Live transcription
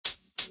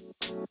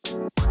Greetings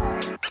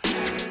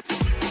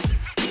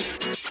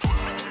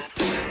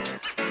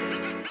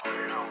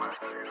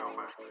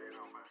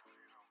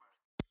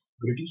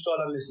to all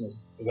our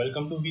listeners.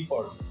 Welcome to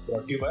VPod,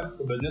 brought to you by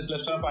the Business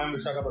Cluster of IIM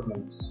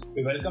Visakhapatnam.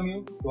 We welcome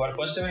you to our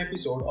first ever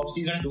episode of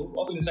Season 2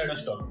 of Insider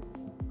Stock.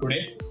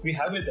 Today, we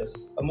have with us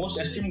a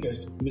most esteemed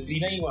guest, Ms.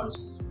 Reena Evans,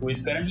 who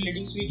is currently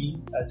leading Swiggy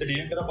as the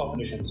Director of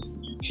Operations.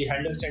 She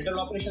handles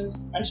central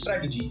operations and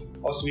strategy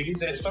of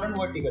Swiggy's restaurant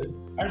vertical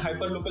and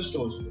hyperlocal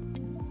stores,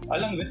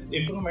 along with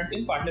improvement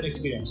in partner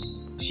experience.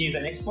 She is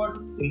an expert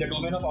in the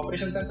domain of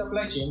operations and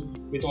supply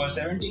chain with over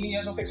 17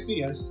 years of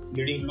experience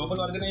leading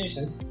global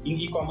organizations in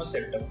e-commerce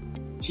sector.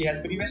 She has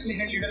previously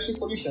held leadership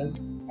positions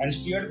and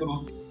steered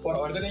growth for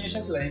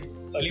organizations like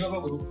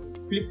Alibaba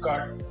Group,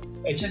 Flipkart,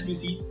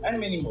 HSBC and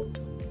many more.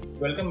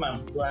 Welcome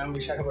ma'am to IIM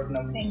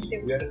Visakhapatnam. Thank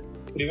you. We are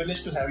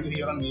privileged to have you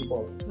here on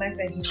VPod. My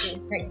pleasure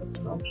too. Thank you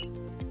so much.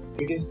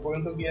 It is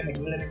going to be an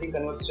exhilarating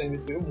conversation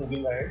with you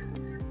moving ahead.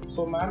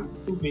 So ma'am,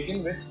 to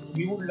begin with,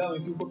 we would love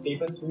if you could take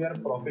us through your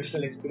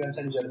professional experience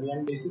and journey,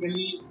 and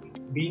basically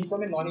being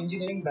from a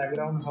non-engineering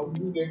background, how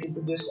did you get into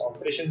this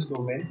operations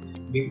domain?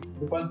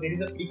 Because there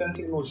is a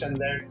preconceived notion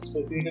that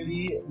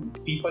specifically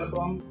people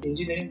from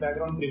engineering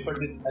background prefer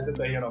this as a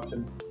career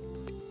option.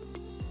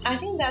 I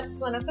think that's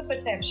one of the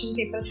perception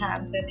people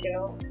have that,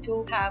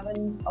 to have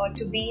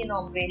to be in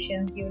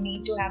operations, you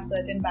need to have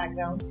certain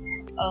background.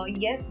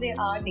 Yes, there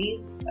are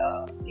days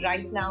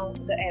right now,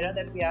 the era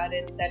that we are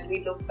in, that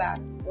we look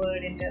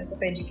backward in terms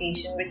of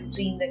education, which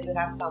stream that you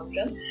have come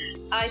from.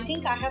 I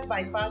think I have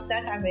bypassed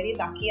that. I'm very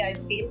lucky, I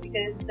feel,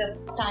 because the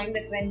time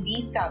that when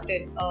we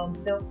started,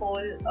 the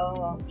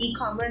whole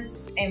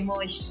e-commerce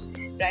emerged,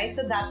 right?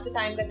 So that's the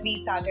time that we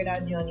started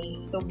our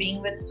journey. So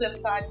being with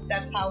Flipkart,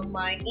 that's how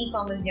my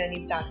e-commerce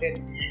journey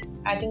started.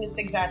 I think it's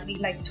exactly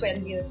like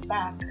 12 years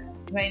back.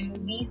 When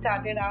we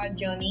started our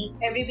journey,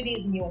 everybody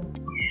is new.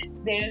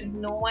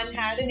 No one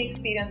had an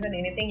experience on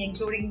anything,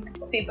 including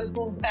people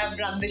who have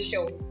run the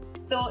show.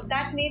 So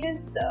that made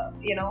us,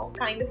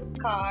 kind of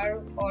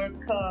carve or,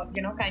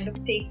 kind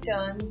of take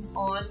turns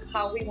on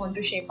how we want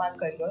to shape our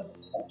career.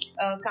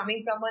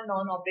 Coming from a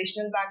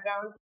non-operational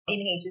background in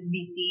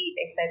HSBC,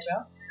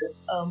 etc.,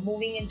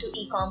 moving into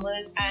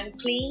e-commerce and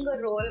playing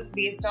a role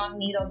based on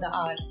need of the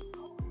hour.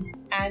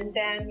 And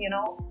then,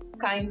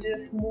 kind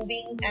of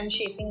moving and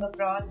shaping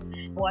across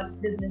what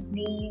business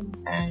needs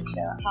and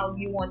how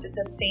you want to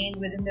sustain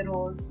within the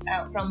roles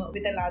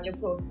with a larger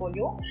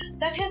portfolio.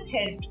 That has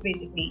helped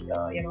basically,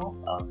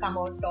 come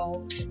out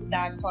of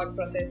that thought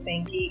process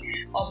saying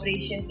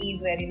operation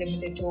is very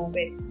limited to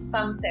with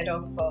some set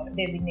of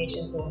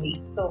designations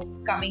only. So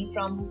coming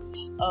from,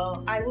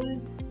 I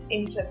was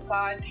in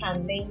Flipkart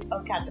handling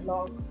a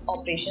catalog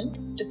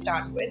operations to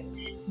start with.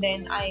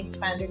 Then I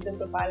expanded the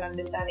profile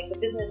understanding the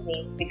business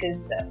needs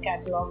because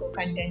catalog or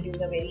content is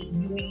a very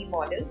UE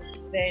model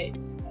where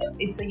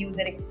it's a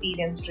user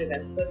experience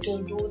driven. So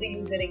to do the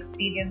user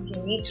experience,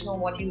 you need to know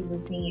what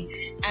users need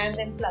and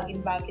then plug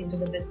it back into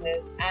the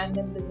business and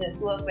then business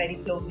work very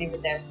closely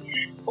with them.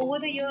 Over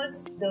the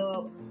years,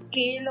 the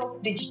scale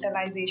of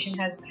digitalization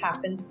has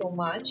happened so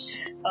much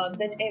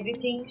that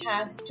everything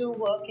has to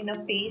work in a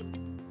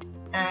pace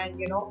and,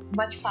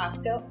 much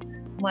faster,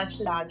 much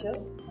larger.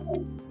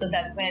 So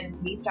that's when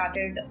we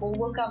started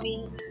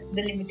overcoming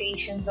the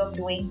limitations of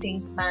doing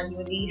things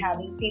manually,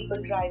 having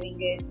people driving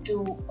it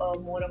to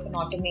more of an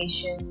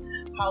automation,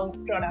 how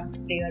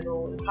products play a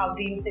role, how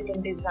do you sit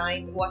and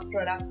design what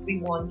products we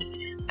want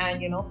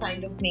and,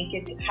 kind of make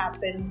it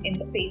happen in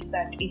the pace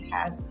that it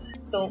has.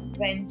 So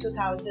when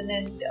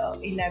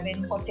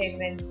 2011 or 10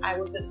 when I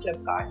was with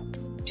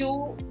Flipkart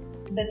to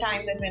the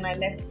time that when I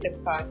left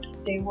Flipkart,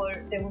 there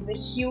was a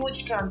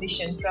huge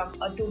transition from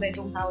a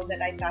 2-bedroom house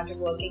that I started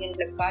working in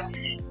Flipkart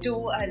to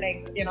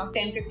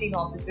 10-15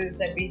 offices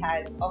that we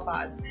had of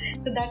ours.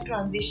 So that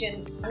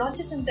transition, not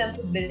just in terms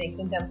of buildings,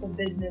 in terms of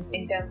business,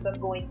 in terms of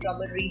going from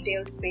a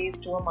retail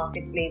space to a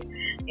marketplace,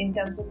 in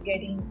terms of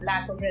getting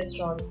lack of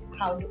restaurants,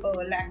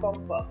 lack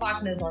of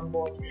partners on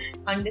board,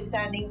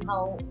 understanding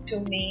how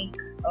to make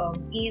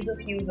ease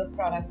of use of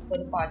products for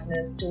the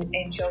partners to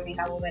ensure we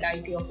have a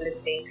variety of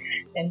listing.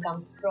 Then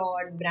comes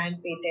fraud, brand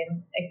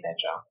patents, etc.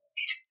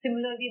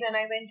 Similarly, when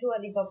I went to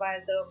Alibaba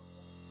as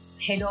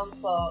a head of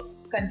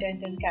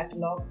content and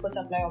catalog for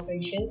supply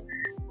operations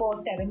for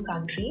 7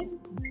 countries.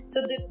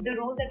 So the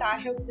role that I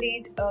have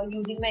played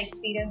using my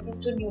experience is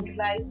to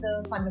neutralize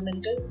the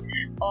fundamentals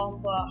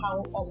of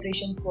how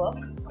operations work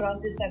across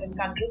the 7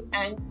 countries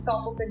and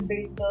top of it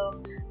build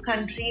the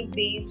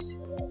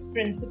country-based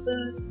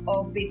principles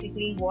of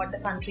basically what the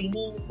country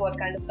needs, what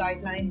kind of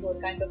guidelines,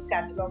 what kind of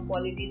catalog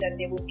quality that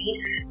they would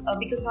need,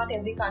 because not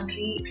every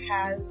country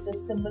has the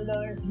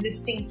similar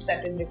listings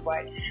that is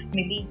required.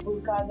 Maybe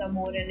burqas are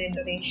more in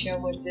Indonesia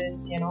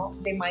versus,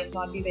 they might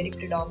not be very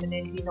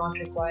predominantly not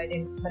required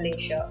in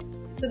Malaysia.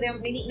 So there are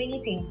many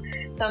things,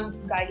 some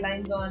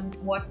guidelines on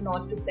what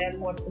not to sell,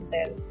 what to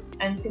sell.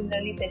 and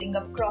similarly setting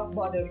up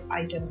cross-border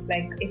items.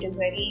 Like it is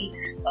very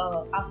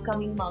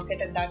upcoming market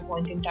at that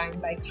point in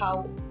time, like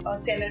how a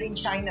seller in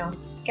China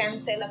can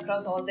sell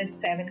across all these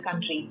 7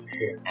 countries,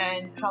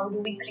 and how do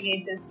we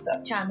create this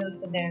channel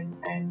for them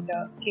and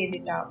scale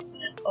it up.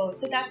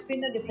 So that's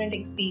been a different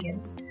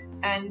experience.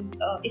 And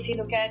if you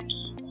look at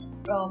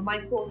my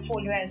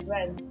portfolio as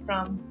well,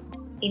 from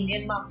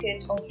Indian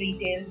market of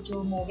retail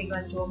to moving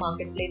on to a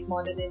marketplace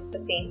model is the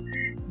same,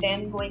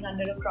 then going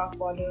under a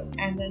cross-border,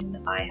 and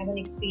then I have an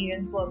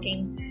experience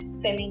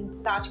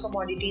selling large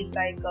commodities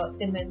like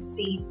cement,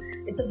 steel.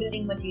 It's a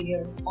building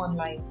materials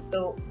online.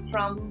 So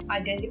from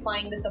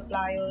identifying the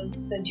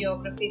suppliers, the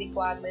geography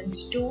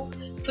requirements to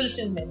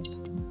fulfillment,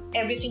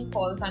 everything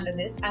falls under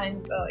this.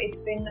 And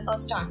it's been a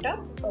startup.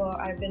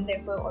 I've been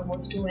there for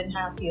almost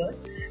 2.5 years.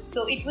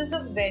 So it was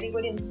a very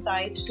good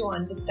insight to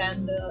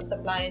understand the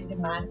supply and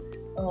demand,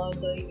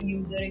 the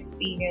user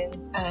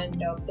experience,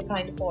 and the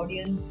kind of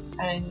audience,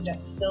 and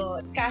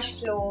the cash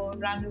flow,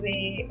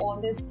 runway, all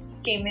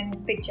this came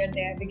in picture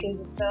there,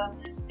 because it's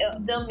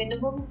the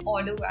minimum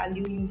order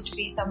value used to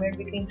be somewhere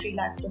between 3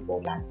 lakhs to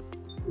 4 lakhs.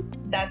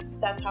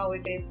 That's how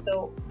it is.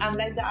 So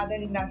unlike the other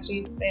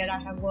industries where I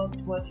have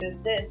worked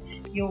versus this,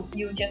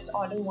 you just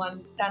order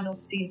 1 ton of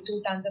steel,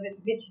 2 tons of it,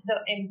 which the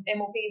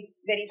MOP is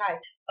very high.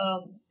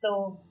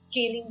 So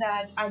scaling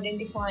that,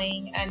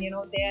 identifying, and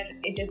there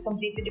it is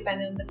completely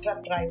dependent on the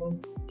truck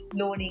drivers,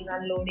 loading,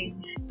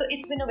 unloading. So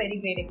it's been a very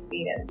great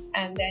experience.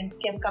 And then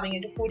kept coming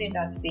into food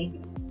industry.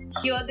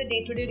 Here the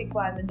day-to-day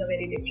requirements are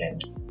very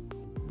different,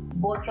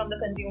 both from the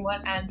consumer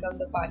and from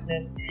the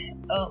partners.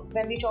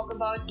 When we talk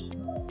about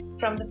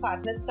from the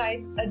partner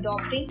side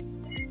adopting,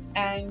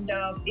 and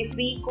if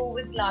we go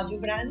with larger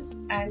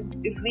brands, and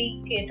if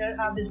we cater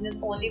our business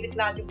only with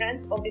larger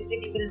brands, obviously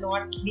we will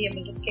not be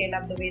able to scale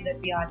up the way that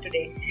we are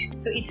today.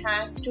 So it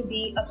has to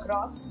be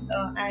across,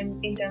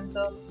 and in terms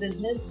of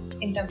business,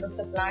 in terms of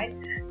supply.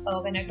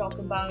 When I talk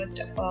about,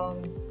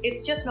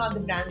 it's just not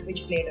the brands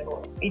which played a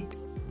role.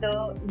 It's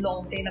the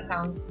long tail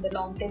accounts. The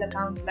long tail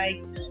accounts,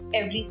 like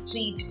every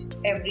street,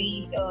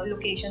 every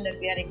location that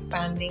we are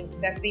expanding,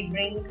 that we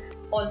bring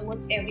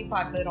almost every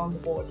partner on the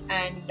board,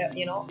 and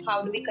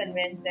how do we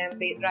convince them,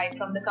 right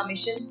from the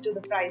commissions to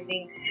the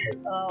pricing,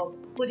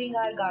 putting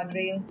our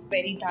guardrails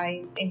very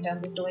tight in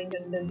terms of doing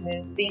this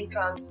business, being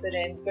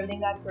transparent,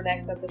 building our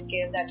products at the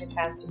scale that it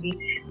has to be.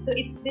 So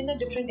it's been a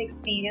different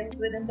experience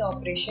within the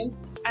operation.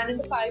 And in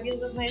the 5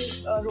 years of my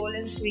role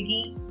in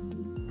Swiggy,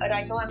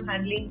 right now I'm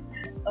handling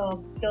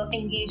the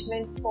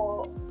engagement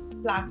for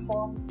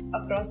platform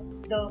across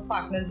the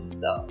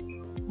partners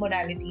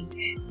modality.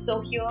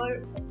 So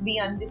here we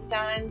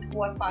understand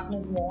what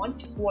partners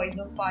want, voice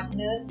of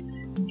partners,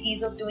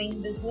 ease of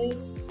doing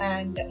business,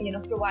 and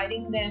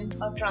providing them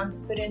a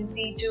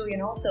transparency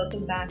to circle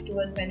back to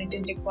us when it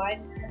is required,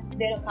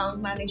 their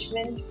account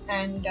management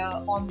and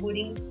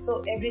onboarding.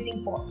 So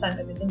everything falls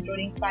under this,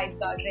 including price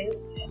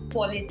guardrails,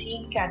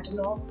 quality,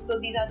 catalog. So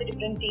these are the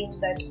different teams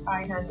that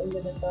I handle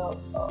within the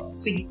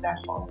Swiggy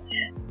platform.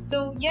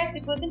 So yes,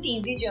 it was an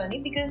easy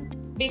journey, because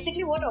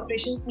basically what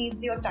operations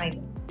needs your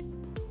time.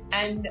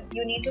 And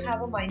you need to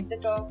have a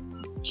mindset of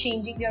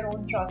changing your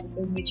own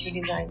processes which you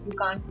design. You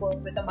can't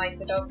work with a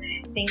mindset of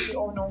saying,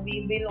 oh no,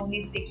 we will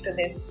only stick to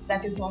this.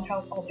 That is not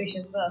how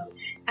operations works.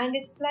 And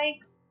it's like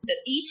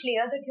each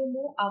layer that you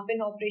move up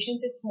in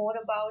operations, it's more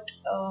about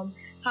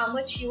how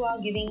much you are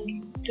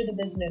giving to the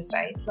business,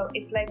 right? So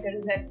it's like there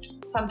is that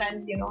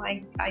sometimes,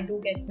 I do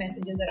get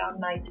messages around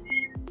night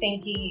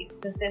saying,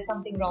 there's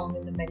something wrong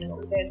with the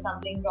menu, there's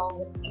something wrong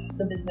with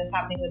the business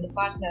happening with the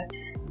partner.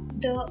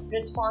 The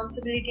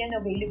responsibility and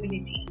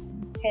availability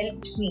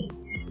helped me,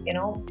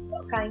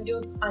 kind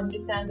of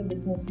understand the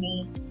business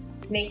needs,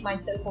 make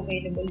myself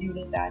available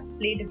during that,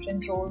 play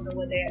different roles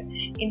over there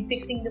in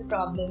fixing the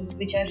problems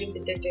which are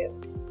repetitive.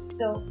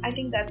 So I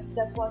think that's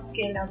what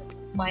scaled up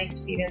my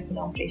experience in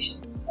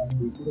operations. And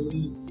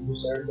basically, you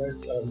said that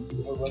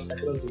you have worked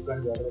across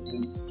different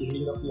geographies.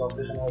 Scaling up the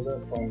operation was a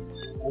point.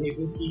 And if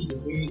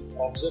we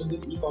observe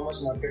this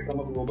e-commerce market from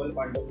a global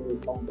point of view,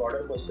 from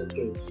broader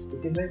perspective,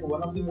 it is like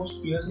one of the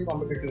most fiercely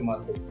competitive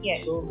markets.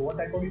 Yes. So what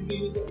according to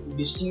you is a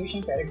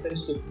distinguishing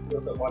characteristic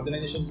that the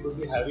organization should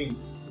be having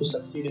to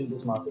succeed in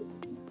this market?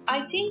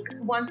 I think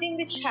one thing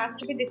which has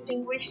to be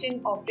distinguished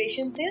in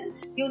operations is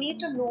you need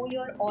to know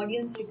your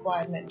audience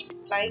requirement.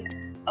 Like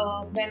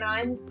when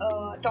I'm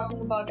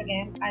talking about,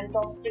 again, I'll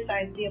talk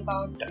precisely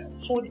about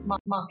food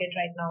market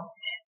right now.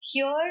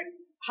 Here,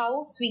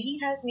 how Swiggy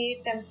has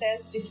made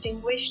themselves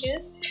distinguished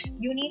is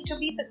you need to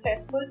be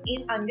successful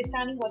in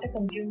understanding what a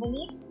consumer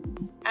needs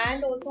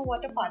and also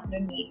what a partner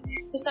needs.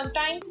 So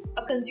sometimes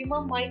a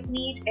consumer might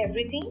need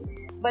everything,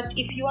 but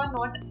if you are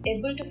not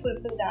able to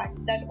fulfill that,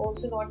 that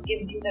also not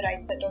gives you the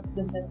right set of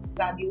business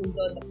values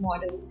or the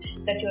model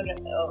that you're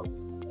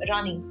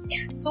running.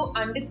 So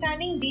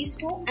understanding these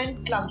two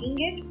and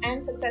plugging it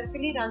and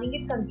successfully running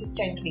it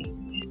consistently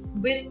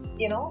with,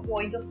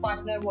 voice of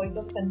partner, voice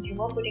of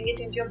consumer, putting it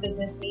into your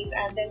business needs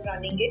and then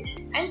running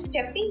it and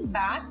stepping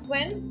back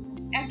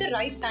when at the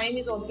right time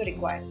is also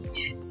required.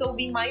 So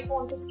we might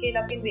want to scale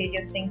up in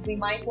various things. We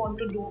might want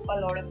to do a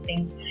lot of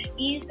things.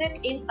 Is it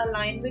in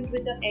alignment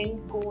with the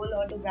end goal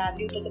or the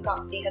value that the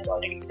company has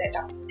already set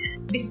up?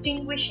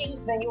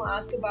 Distinguishing, when you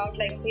ask about,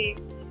 like, say,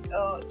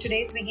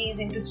 today Swiggy is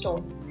into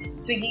stores.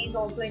 Swiggy is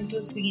also into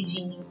Swiggy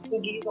Genie.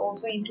 Swiggy is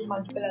also into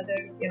multiple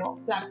other,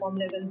 platform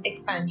level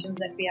expansions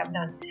that we have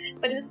done.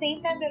 But at the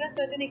same time, there are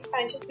certain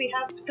expansions we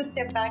have to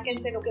step back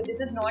and say, okay, this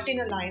is not in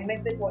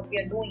alignment with what we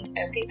are doing.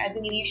 Okay, as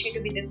an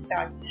initiative, we did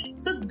start.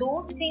 So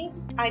those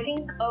things, I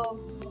think,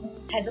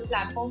 as a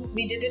platform,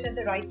 we did it at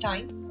the right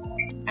time.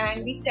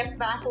 And we stepped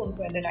back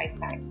also at the right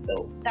time.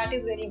 So that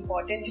is very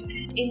important.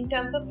 In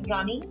terms of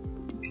running,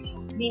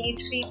 we need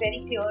to be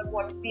very clear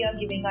what we are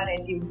giving our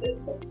end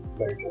users.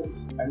 Right.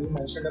 And you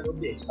mentioned about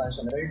the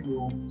expansion, right?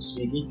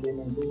 Swiggy came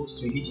into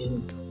Swiggy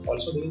Genie.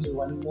 Also, there is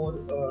one more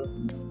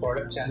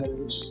product channel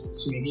which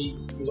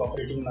Swiggy is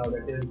operating now,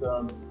 that is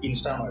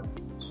Instamart.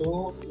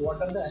 So,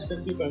 what are the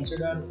aspects you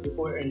consider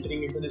before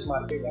entering into this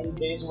market? And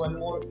there is one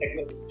more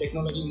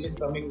technology which is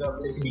coming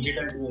up, like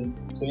digital twin.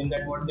 So, in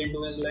that, what they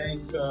do is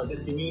like they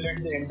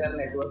simulate the entire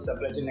network,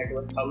 supply chain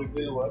network, how it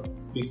will work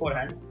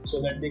beforehand,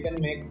 so that they can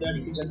make the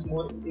decisions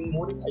in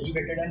more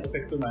educated and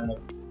effective manner.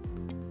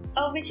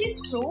 Which is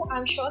true.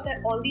 I'm sure that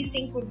all these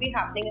things would be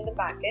happening in the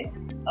back end.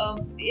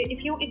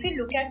 If you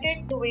look at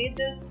it, the way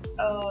this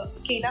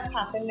scale up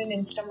happened in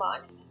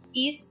Instamart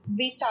is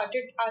we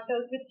started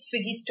ourselves with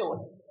Swiggy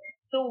stores.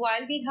 So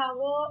while we have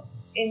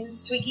in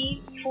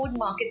Swiggy food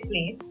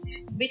marketplace,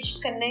 which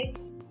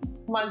connects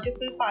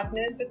multiple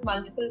partners with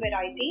multiple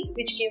varieties,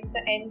 which gives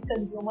the end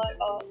consumer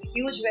a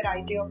huge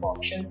variety of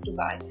options to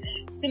buy.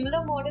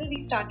 Similar model, we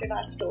started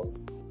our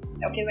stores.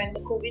 Okay, when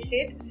the COVID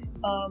hit,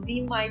 we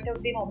might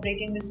have been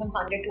operating with some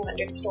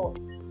 100-200 stores,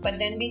 but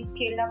then we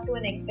scaled up to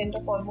an extent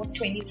of almost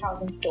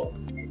 20,000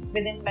 stores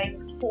within like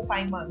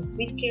 4-5 months.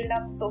 We scaled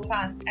up so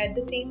fast. At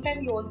the same time,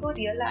 we also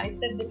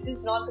realized that this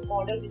is not the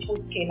model which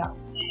would scale up.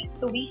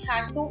 So we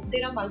had to,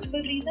 there are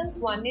multiple reasons.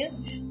 One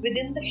is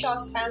within the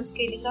short span,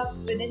 scaling up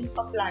within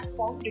a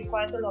platform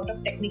requires a lot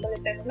of technical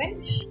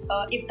assessment.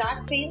 If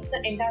that fails,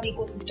 the entire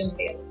ecosystem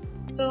fails.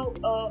 So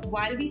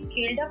while we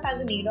scaled up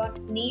as a need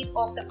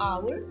of the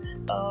hour,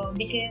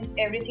 because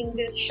everything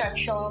is shut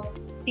shop,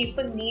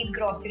 people need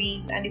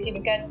groceries, and if you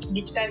look at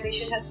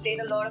digitization has played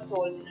a lot of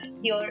role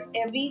here.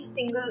 Every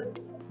single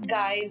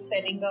guy is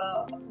selling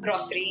a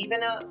grocery,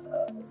 even a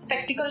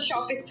spectacle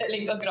shop is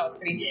selling a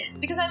grocery,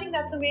 because I think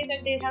that's the way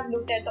that they have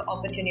looked at the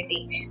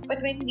opportunity.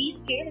 But when we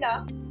scaled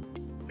up,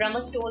 from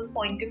a store's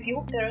point of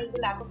view, there is a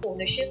lack of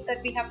ownership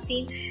that we have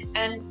seen,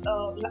 and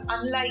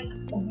unlike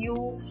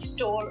you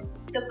store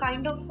the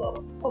kind of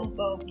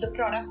the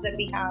products that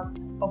we have,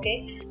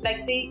 okay, like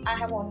say I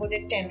have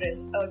onboarded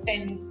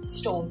 10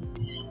 stores.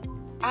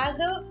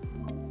 As a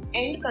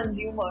end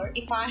consumer,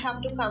 if I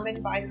have to come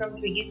and buy from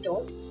Swiggy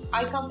stores,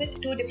 I come with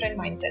two different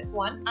mindsets.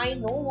 One, I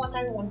know what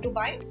I want to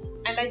buy,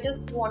 and I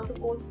just want to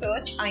go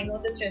search. I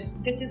know this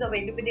is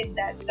available in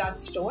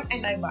that store,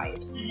 and I buy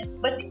it.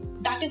 But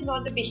that is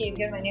not the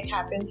behavior when it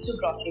happens to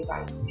grocery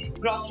buying.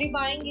 Grocery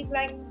buying is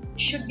like,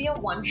 should be a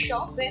one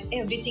shop where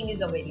everything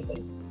is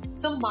available.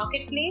 So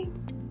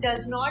marketplace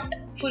does not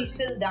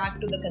fulfill that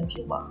to the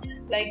consumer.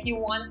 Like you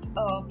want,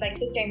 like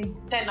say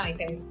 10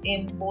 items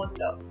in both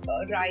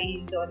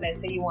rice, or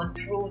let's say you want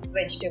fruits,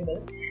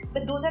 vegetables,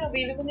 but those are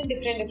available in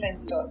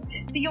different stores.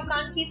 So you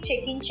can't keep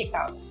check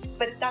out.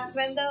 But that's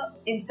when the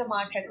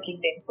Instamart has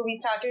kicked in. So we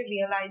started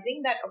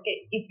realizing that,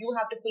 okay, if you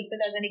have to fulfill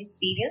as an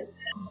experience,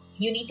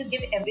 you need to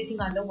give everything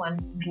under one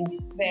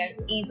roof, where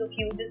ease of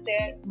use is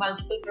there,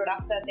 multiple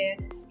products are there,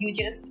 you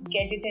just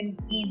get it in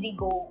easy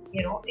go.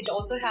 It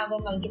also have a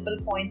multiple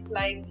points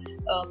like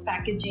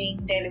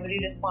packaging, delivery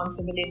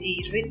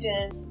responsibility,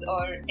 returns,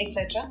 or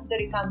etc.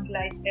 The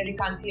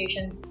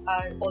reconciliations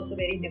are also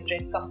very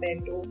different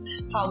compared to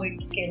how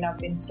it scaled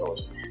up in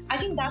stores. I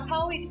think that's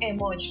how it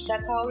emerged.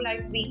 That's how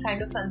we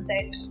kind of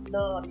sunset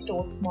the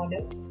stores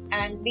model,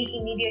 and we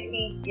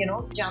immediately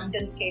jumped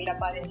and scaled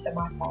up our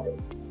Instamart model.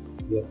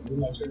 Yeah, you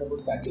mentioned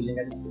about packaging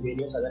and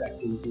various other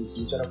activities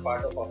which are a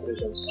part of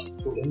operations.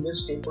 So in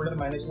this, stakeholder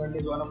management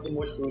is one of the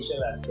most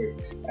crucial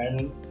aspects,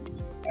 and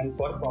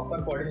for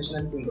proper coordination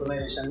and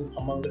synchronization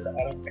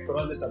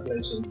across the supply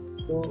chain.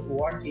 So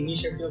what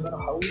initiatives or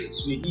how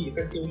Swiggy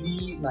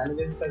effectively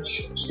manages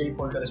such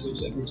stakeholders,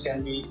 which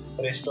can be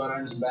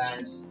restaurants,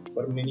 banks,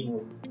 or many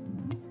more?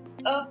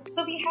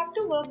 So we have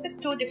to work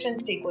with two different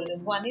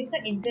stakeholders. One is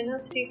the internal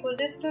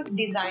stakeholders to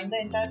design the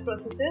entire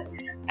processes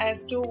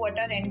as to what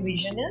our end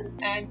vision is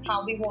and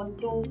how we want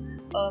to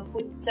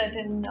put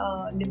certain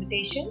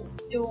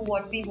limitations to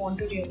what we want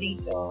to really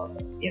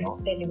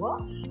deliver.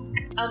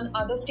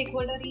 Other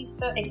stakeholder is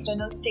the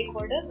external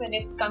stakeholders. When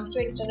it comes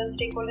to external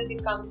stakeholders,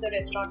 it comes the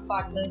restaurant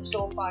partners,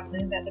 store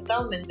partners, and the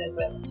governments as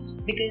well,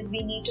 because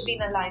we need to be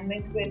in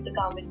alignment with the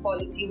government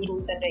policies,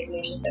 rules, and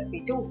regulations that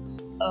we do.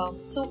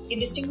 So in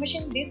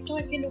distinguishing these two,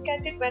 if you look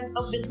at it, when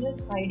a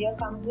business idea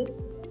comes in,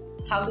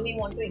 how do we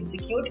want to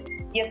execute?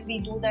 yes, we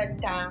do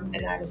that TAM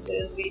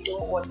analysis, we do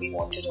what we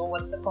want to do,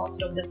 what's the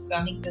cost of this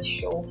running this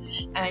show,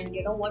 and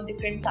what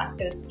different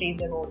factors plays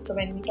a role. So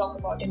when we talk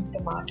about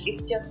Instamart,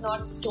 it's just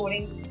not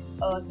storing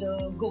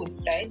the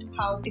goods, right?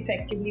 How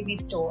effectively we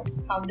store,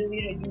 how do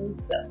we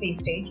reduce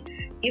wastage?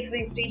 If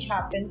wastage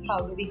happens, how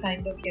do we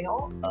kind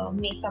of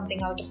make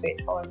something out of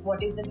it, or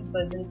what is the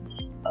disposal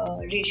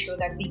ratio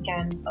that we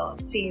can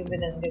save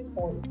within this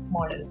whole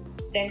model?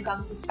 Then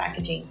comes this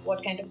packaging.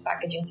 What kind of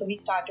packaging? So we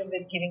started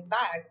with giving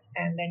bags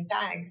and then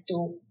tags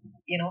to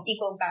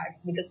eco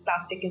bags, because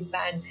plastic is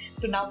banned,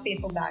 to now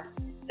paper bags,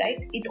 right?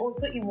 It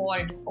also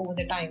evolved over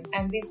the time,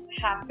 and this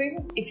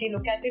happened, if you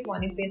look at it,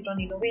 one is based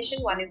on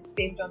innovation, one is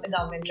based on the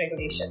government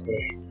regulation.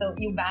 So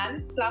you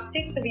ban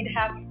plastic, so we'd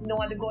have no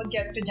other go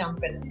just to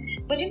jump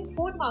in. But in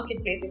food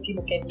marketplace, if you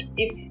look at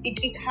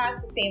it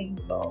has the same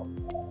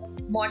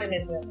model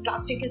as well.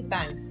 Plastic is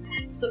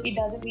banned, so it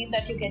doesn't mean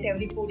that you get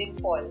every food in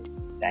foil,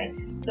 right?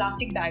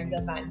 Plastic bags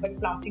are banned, but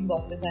plastic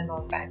boxes are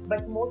not banned.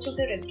 But most of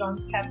the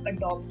restaurants have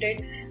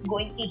adopted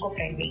going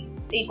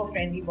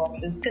eco-friendly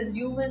boxes.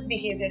 Consumers'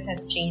 behavior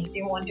has changed.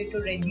 They wanted to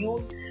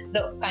reduce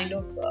the kind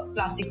of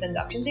plastic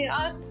consumption. There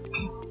are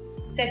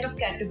set of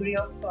category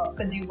of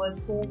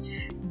consumers who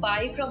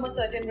buy from a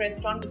certain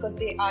restaurant because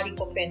they are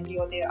eco-friendly,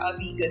 or they are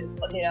vegan,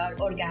 or they are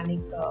organic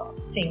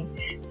things.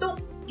 So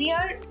we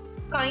are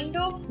kind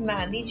of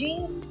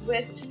managing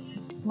with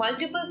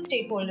multiple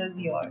stakeholders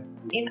here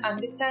in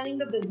understanding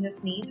the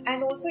business needs,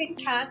 and also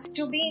it has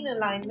to be in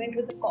alignment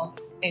with the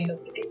cost end of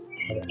the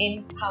day,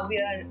 in how we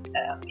are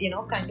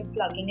kind of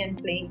plugging and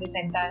playing this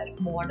entire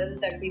model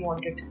that we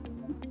wanted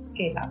to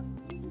scale up.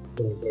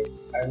 Right.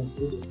 And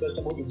we discussed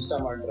about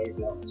Instamart right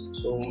now.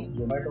 So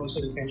Zomato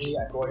also recently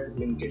acquired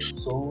Blinkit.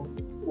 So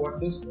what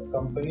these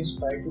companies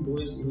try to do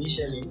is,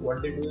 initially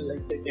what they do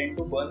is they tend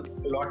to burn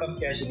a lot of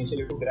cash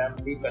initially to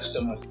grab the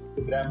customers,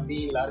 to grab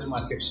the large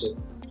market share.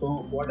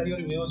 So what are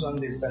your views on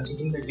this,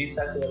 considering that this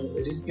has a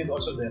risk is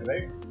also there,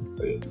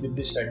 right, with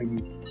this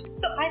strategy?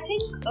 So I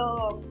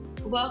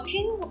think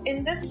working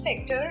in this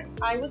sector,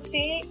 I would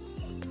say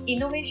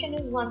innovation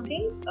is one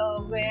thing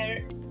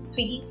where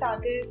Swiggy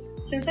started.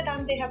 Since the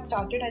time they have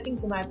started, I think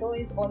Zomato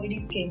is already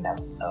scaled up,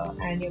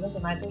 and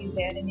Zomato is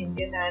there in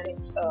Indian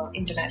and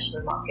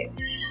international market.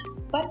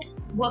 But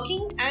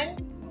working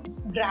and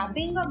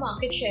grabbing a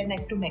market share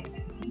neck to neck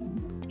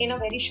in a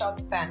very short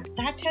span,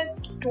 that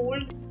has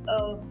told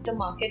the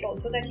market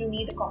also that you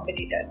need a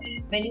competitor.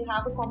 When you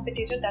have a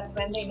competitor, that's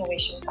when the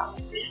innovation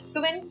comes.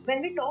 So when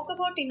we talk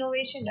about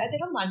innovation, right,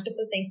 there are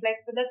multiple things.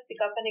 Let's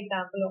pick up an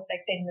example of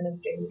 10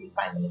 minutes delivery,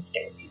 5 minutes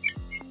delivery.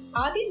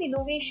 Are these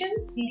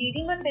innovations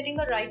leading or setting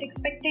the right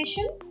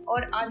expectation,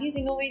 or are these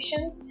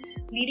innovations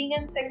leading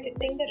and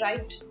setting the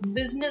right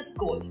business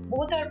goals?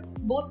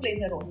 Both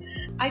plays a role.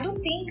 I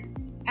don't think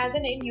as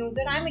an end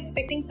user I'm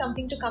expecting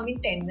something to come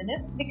in 10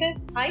 minutes, because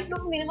I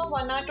took minimum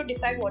 1 hour to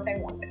decide what I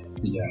wanted.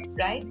 Yeah.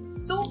 Right?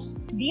 So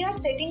we are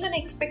setting an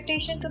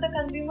expectation to the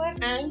consumer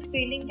and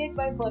failing it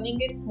by burning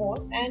it more,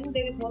 and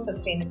there is no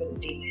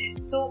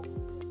sustainability. So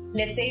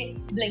let's say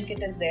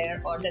Blinkit is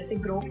there, or let's say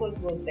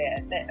Grofers was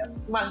there,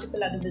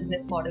 multiple other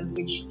business models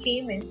which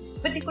came in,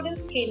 but they couldn't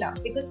scale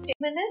up, because 10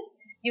 minutes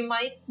you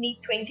might need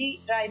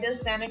 20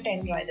 riders than a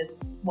 10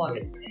 riders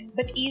model.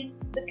 But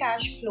is the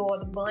cash flow or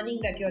the burning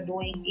that you're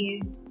doing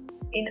is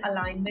in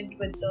alignment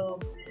with the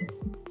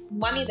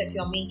money that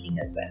you're making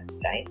as well,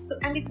 right? So,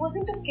 and it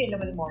wasn't a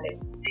scalable model.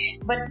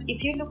 But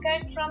if you look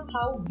at from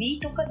how we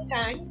took a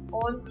stand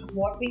on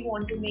what we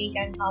want to make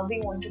and how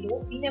we want to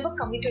do, we never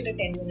committed a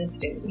 10 minutes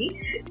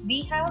delivery.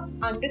 We have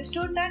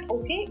understood that,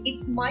 okay,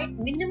 it might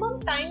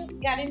minimum time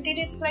guaranteed,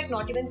 it's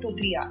not even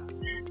 2-3 hours.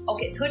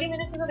 Okay, 30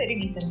 minutes is a very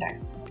decent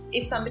time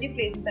if somebody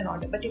places an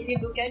order. But if you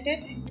look at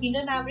it, in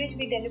an average,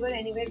 we deliver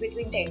anywhere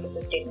between 10 to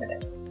 15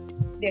 minutes.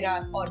 There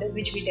are orders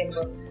which we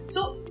deliver.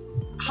 So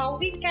how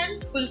we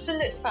can fulfill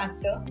it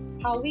faster,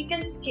 how we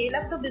can scale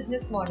up the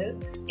business model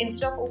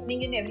instead of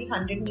opening in every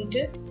 100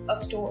 meters a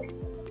store,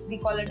 we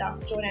call a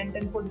dark store, and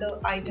then put the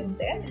items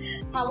there.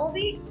 How are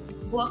we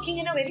working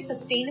in a very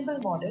sustainable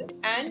model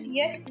and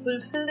yet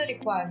fulfill the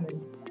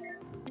requirements,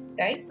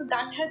 right? So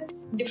that has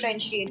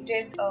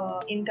differentiated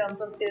in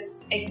terms of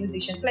this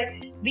acquisitions.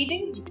 We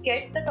didn't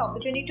get that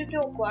opportunity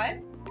to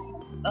acquire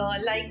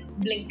like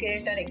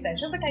Blinkit or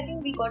etc., but I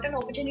think we got an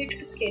opportunity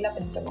to scale up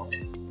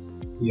Instamart.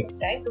 Yeah.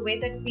 Right? The way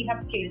that we have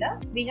scaled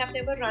up, we have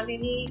never run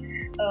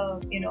any,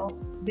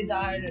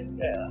 bizarre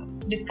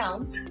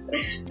discounts.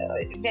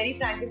 Very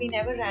frankly, we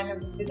never ran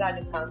a bizarre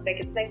discounts.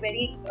 It's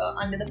very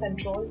under the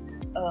control,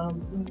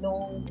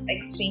 no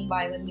extreme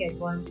buy one get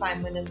one,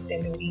 5 minutes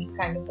delivery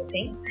kind of a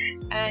thing.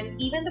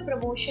 And even the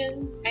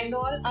promotions and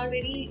all are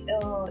very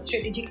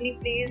strategically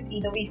placed.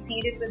 Either we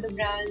seed it with the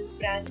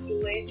brands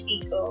do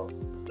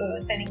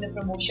it, sending the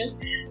promotions.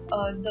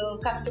 The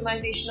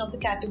customization of the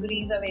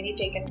categories are very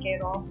taken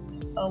care of.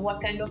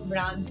 What kind of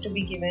brands to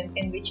be given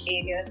in which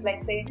areas.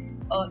 Let's say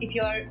if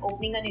you are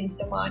opening an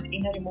Instamart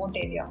in a remote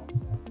area,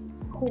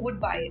 who would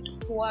buy it?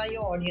 Who are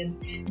your audience?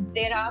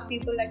 There are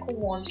people like who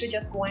wants to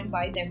just go and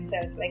buy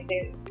themselves, like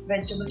their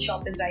vegetable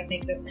shop is right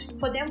next to them.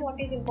 For them, what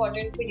is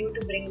important for you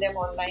to bring them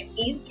online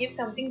is give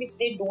something which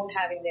they don't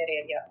have in their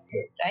area,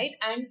 right?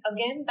 And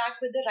again, that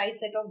with the right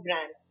set of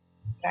brands,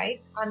 right?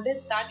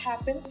 Unless that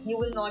happens, you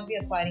will not be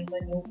acquiring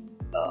a new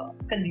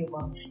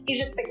consumer,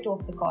 irrespective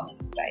of the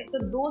cost, right? So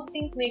those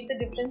things makes a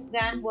difference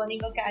than burning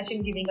a cash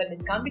and giving a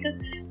discount,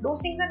 because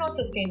those things are not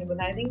sustainable.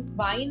 I think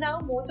by now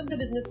most of the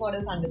business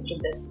models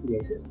understood this.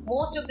 Yes.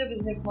 Most of the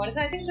business models,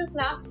 I think since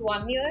last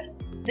 1 year,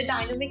 the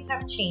dynamics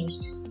have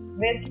changed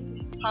with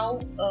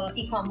how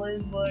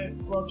e-commerce were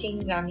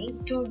working,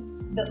 running, to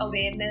the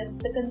awareness,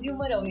 the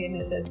consumer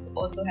awareness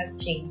also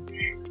has changed.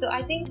 So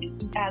I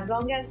think as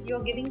long as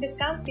you're giving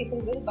discounts, people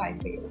will buy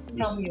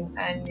from you,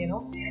 and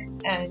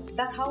and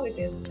that's how it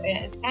is.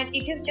 And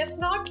it is just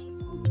not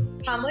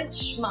how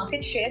much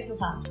market share you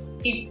have.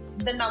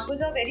 The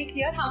numbers are very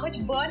clear how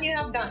much burn you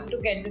have done to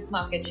get this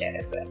market share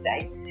as well,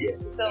 right?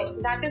 Yes. So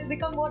that has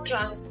become more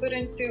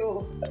transparent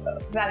to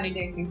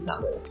validate these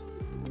numbers.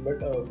 But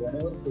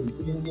whenever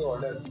fulfilling the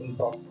order in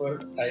proper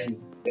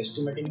time,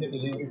 estimating the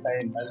delivery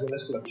time as well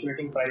as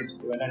fluctuating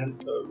price where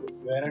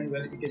and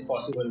when it is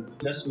possible,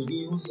 does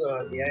Swiggy use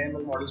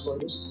AI/ML models for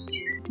this?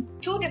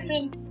 Two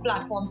different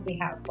platforms we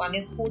have. One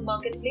is Food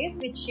Marketplace,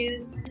 which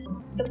is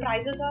the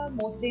prices are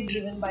mostly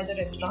driven by the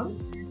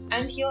restaurants,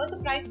 and here the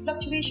price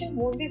fluctuation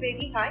won't be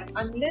very high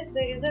unless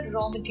there is a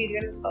raw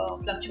material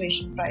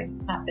fluctuation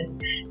price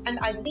happens, and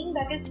I think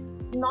that is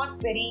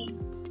not very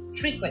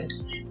frequent.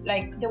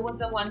 Like there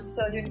was a once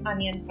certain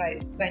onion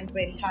price went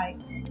very high,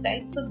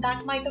 right? So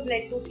that might have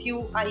led to a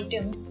few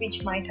items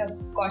which might have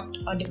got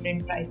a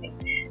different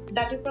pricing.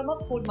 That is from a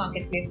food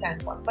marketplace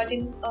standpoint. But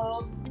in a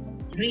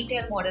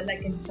retail model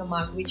like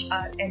Instamart, which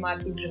are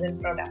MRP driven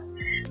products,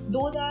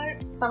 those are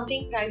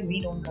something price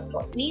we don't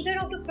control. Neither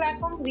of the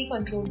platforms we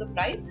control the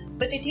price,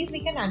 but at least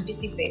we can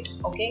anticipate.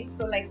 Okay,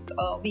 so like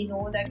we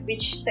know that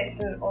which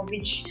sector or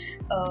which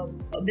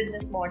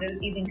business model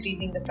is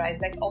increasing the price.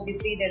 Like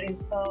obviously there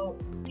is a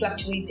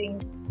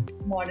fluctuating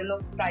model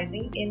of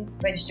pricing in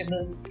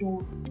vegetables,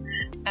 fruits,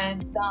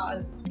 and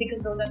dal,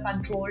 because those are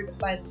controlled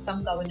by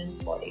some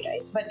governance body,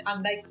 right? But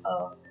unlike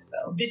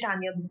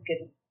Britannia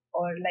biscuits,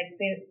 or like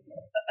say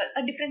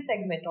a different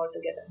segment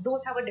altogether,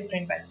 those have a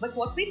different price. But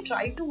what we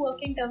try to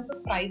work in terms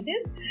of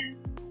prices,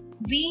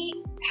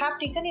 we have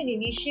taken an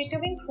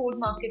initiative in Food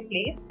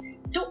Marketplace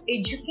to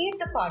educate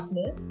the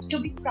partners to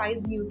be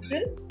price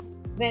neutral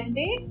when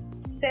they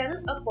sell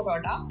a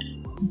product,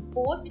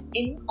 both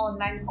in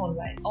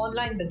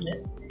online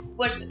business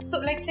versus, so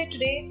like say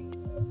today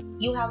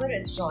you have a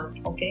restaurant,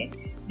 okay,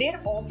 their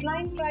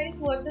offline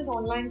price versus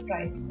online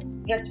price,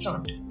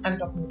 restaurant I'm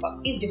talking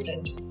about, is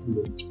different.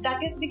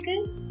 That is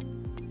because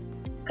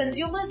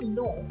consumers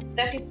know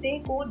that if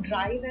they go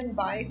drive and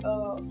buy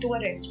to a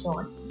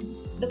restaurant,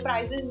 the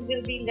prices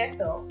will be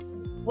lesser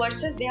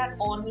versus they are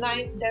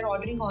online, they're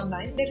ordering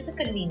online, there is a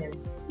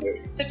convenience.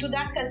 So to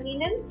that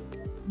convenience,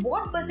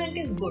 what percent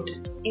is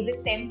good? Is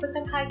it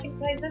 10% hike in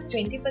prices,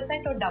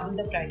 20%, or double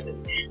the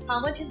prices? How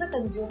much is the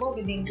consumer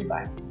willing to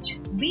buy?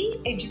 We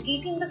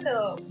educating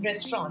the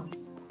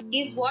restaurants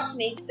is what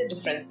makes the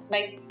difference.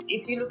 Like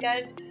if you look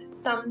at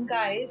some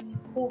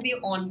guys who we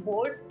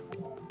onboard,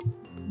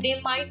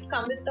 they might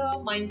come with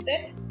the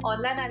mindset,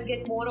 online I'll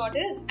get more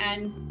orders,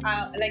 and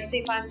like say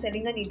if I'm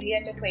selling an idli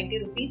at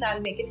 20 rupees,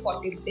 I'll make it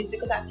 40 rupees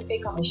because I have to pay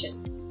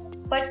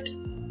commission. But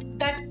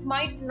that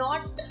might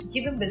not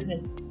give him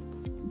business,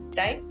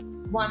 right?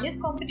 One is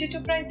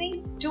competitive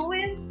pricing. Two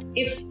is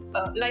if,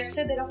 like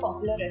say there are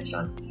popular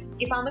restaurants.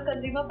 If I'm a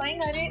consumer buying,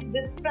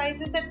 this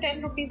price is at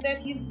 10 rupees,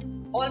 that he's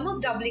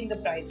almost doubling the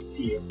price,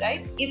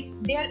 right? If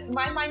they are,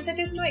 my mindset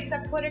is to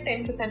accept for a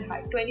 10%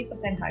 hike,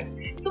 20%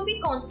 hike. So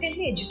we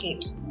constantly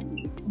educate.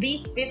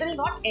 We will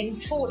not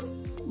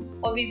enforce,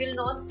 or we will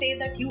not say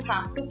that you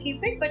have to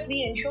keep it, but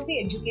we ensure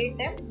we educate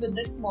them with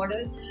this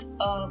model.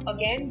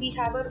 Again, we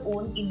have our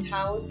own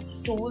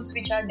in-house tools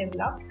which are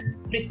developed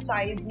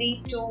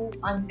precisely to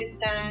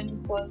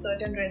understand for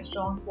certain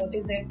restaurants what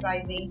is their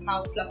pricing,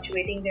 how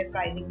fluctuating their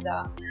pricings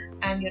are,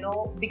 and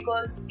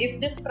because if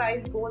this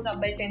price goes up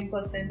by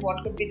 10%,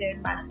 what could be their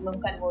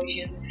maximum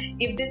conversions?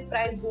 If this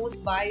price goes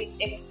by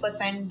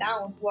X%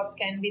 down, what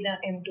can be the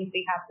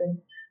M2C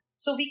happen?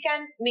 So we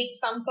can make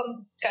some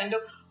kind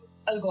of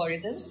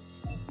algorithms,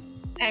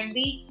 and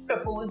we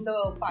propose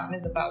the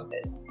partners about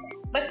this.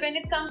 But when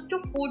it comes to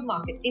food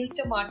market,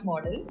 Instamart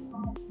model,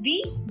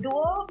 we do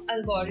a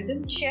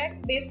algorithm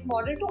check based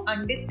model to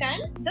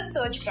understand the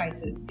surge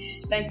prices.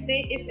 Like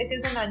say if it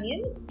is an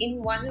onion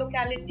in one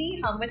locality,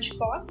 how much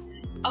cost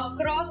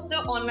across the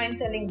online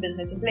selling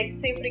businesses. Like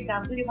say for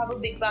example, you have a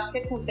big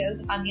basket who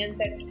sells onions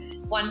at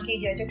 1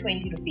 kg at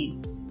 20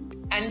 rupees.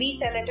 And we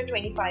sell at a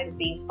 25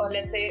 rupees, or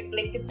let's say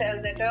Blinkit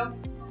sells at a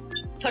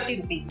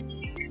 30 rupees,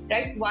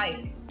 right?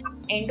 Why?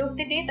 End of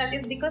the day, that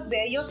is because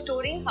where you're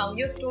storing, how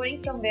you're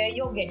storing, from where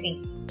you're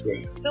getting.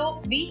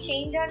 So we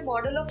change our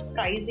model of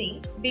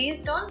pricing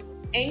based on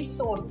end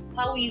source,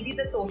 how easy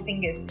the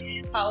sourcing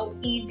is, how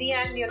easy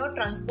and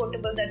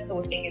transportable that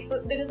sourcing is. So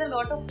there is a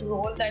lot of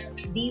role that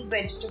these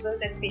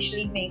vegetables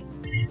especially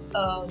makes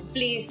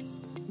place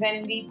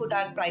when we put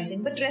our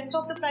pricing, but rest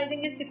of the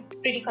pricing is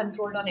pretty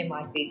controlled on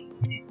MRPs,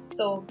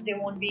 so there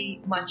won't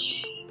be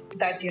much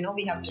that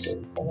we have to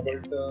do over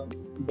there.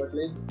 But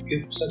like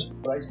if such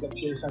price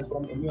fluctuations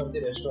from any of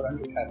the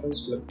restaurant it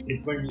happens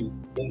frequently,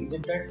 then is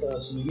it that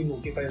Swiggy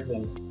notifies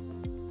them?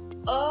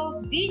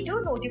 We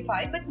do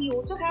notify, but we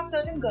also have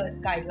certain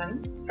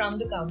guidelines from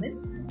the government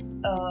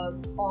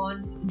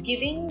on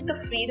giving the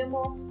freedom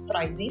of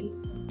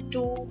pricing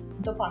to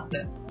the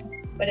partner.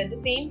 But at the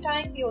same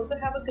time, we also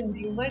have a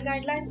consumer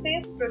guideline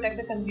says protect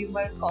the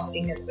consumer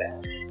costing as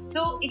well.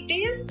 So it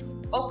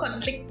is a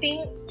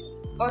conflicting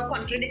or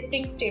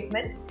contradicting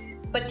statements,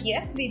 but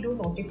yes, we do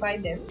notify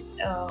them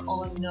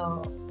on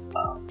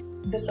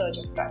the surge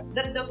of price.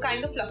 The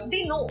kind of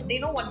they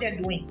know what they're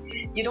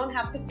doing. You don't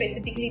have to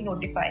specifically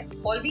notify.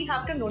 All we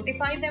have to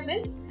notify them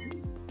is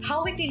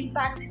how it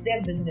impacts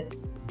their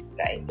business.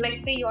 Right? Like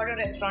say you're a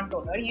restaurant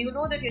owner, you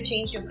know that you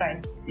changed your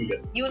price. Yeah.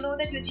 You know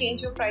that you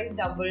changed your price,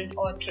 doubled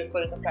or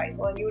tripled the price,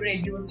 or you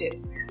reduced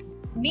it.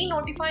 Me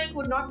notifying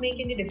would not make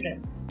any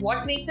difference.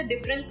 What makes a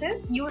difference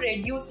is you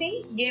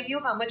reducing gave you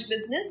how much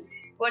business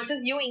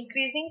versus you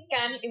increasing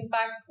can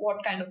impact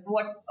what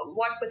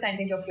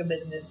percentage of your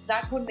business.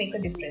 That would make a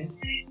difference.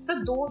 So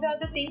those are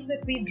the things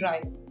that we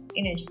drive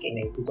in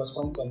educating. Because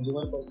from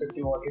consumer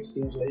perspective, what it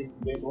seems like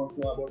they don't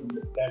know about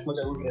that much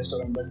about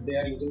restaurant, but they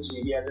are using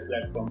Swiggy as a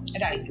platform.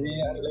 Right.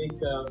 They are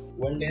like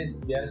one day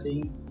they are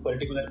seeing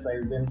particular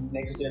price, then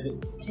next day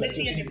the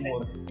is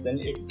more. Then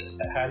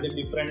it has a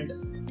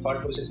different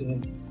thought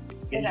processing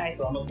right.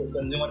 from a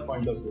consumer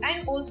point of view.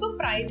 And also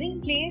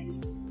pricing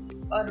plays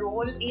a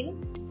role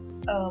in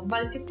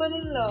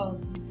multiple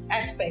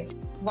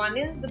aspects. One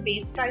is the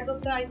base price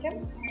of the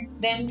item,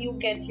 then you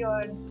get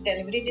your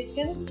delivery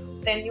distance,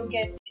 then you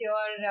get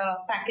your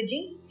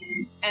packaging,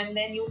 and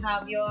then you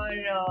have your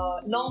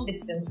long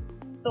distance.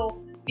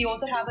 So we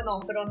also have an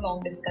offer on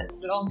long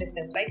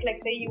distance, right? Like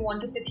say you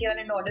want to sit here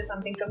and order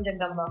something from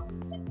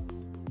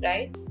Jagdamba,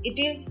 right? It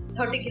is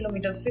 30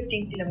 kilometers,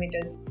 15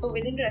 kilometers. So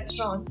within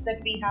restaurants that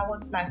we have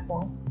on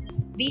platform,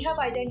 we have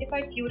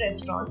identified few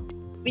restaurants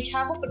which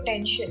have a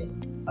potential.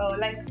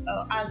 Like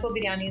Alpha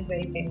Biryani is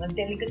very famous,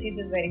 Delicacies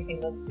is very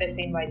famous, let's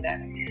say in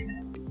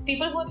Vizag.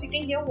 People who are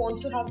sitting here wants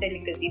to have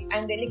Delicacies,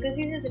 and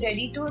Delicacies is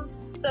ready to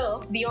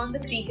serve beyond the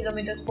 3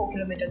 kilometers, 4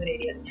 kilometers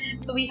radius.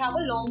 So we have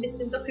a long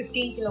distance of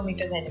 15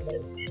 kilometers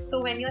animal.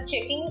 So when you're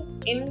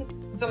checking in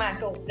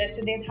Zomato, let's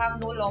say they have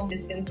no long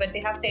distance, but they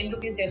have 10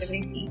 rupees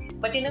delivery fee.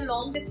 But in a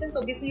long distance,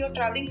 obviously you're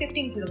traveling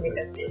 15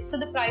 kilometers. So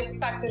the price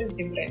factor is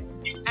different.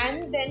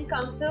 And then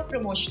comes the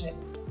promotional.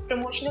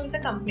 Promotional is a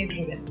company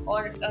driven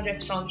or a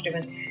restaurant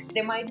driven.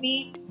 There might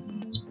be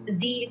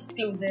Z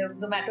exclusive,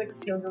 Zomato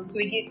exclusive,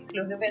 Swiggy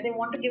exclusive, where they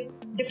want to give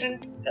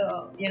different,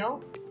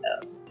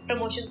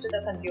 promotions to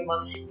the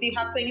consumer. So you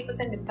have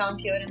 20%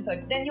 discount here and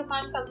 30%. Then you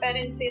can't compare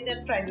and say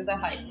that prices are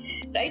high,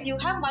 right? You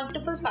have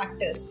multiple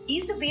factors.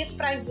 Is the base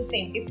price the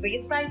same? If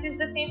base price is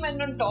the same and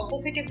on top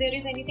of it, if there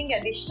is anything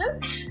additional,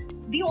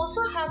 we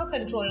also have a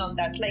control on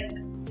that. Like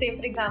say,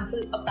 for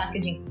example, a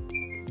packaging.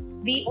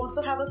 We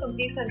also have a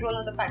complete control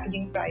on the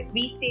packaging price.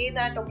 We say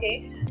that,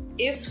 okay,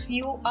 if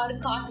your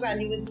cart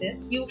value is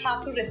this, you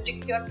have to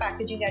restrict your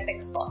packaging at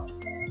X cost.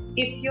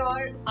 If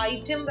your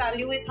item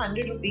value is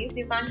 100 rupees,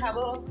 you can't have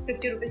a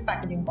 50 rupees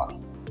packaging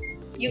cost.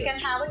 You can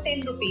have a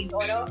 10 rupees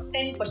or a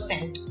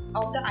 10%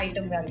 of the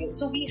item value.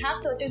 So we have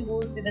certain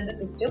rules within the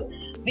system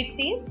which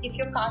says if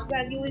your cart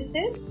value is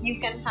this, you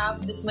can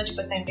have this much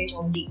percentage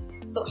only.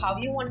 So how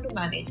you want to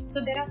manage?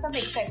 So there are some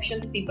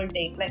exceptions people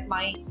take, like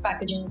my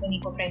packaging is an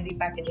eco-friendly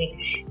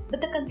packaging.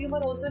 But the consumer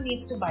also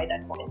needs to buy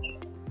that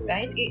point,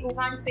 right? You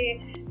can't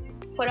say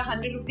for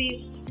 100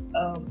 rupees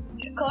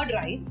curd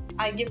rice,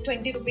 I give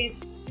 20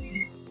 rupees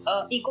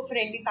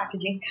eco-friendly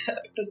packaging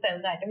to sell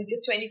the item, which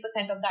is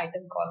 20% of the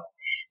item cost.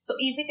 So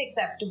is it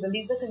acceptable?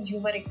 Is the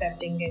consumer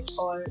accepting it,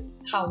 or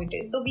how it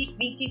is? So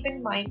we keep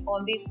in mind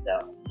all these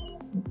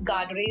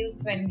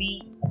guardrails when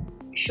we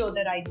show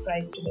the right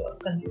price to the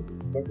consumer.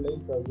 But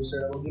like you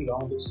said about the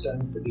long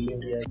distance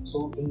delivery,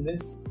 so in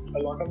this a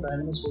lot of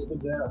dynamics will be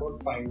there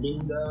about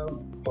finding the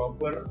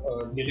proper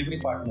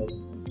delivery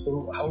partners.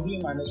 So how do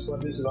you manage for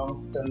this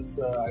long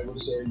distance I would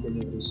say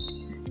deliveries?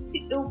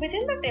 See,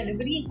 within the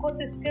delivery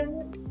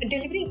ecosystem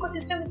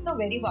it's a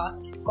very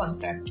vast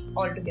concept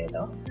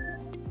altogether.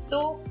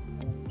 So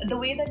the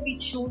way that we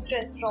choose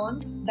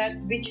restaurants, that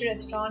which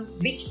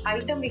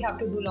item we have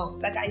to do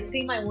long. Like ice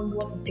cream, I won't do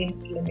a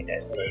 15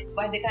 kilometers. Right.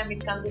 By the time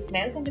it comes, it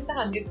melts, and it's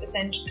 100%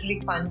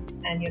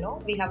 refunds, and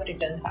we have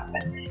returns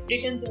happen.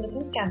 Returns in the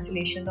sense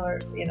cancellation or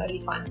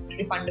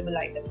refundable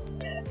items.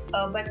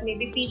 But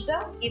maybe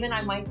pizza, even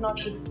I might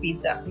not risk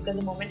pizza because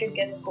the moment it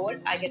gets cold,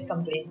 I get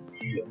complaints.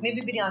 Yeah.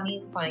 Maybe biryani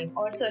is fine,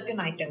 or certain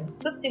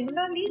items. So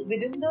similarly,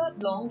 within the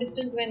long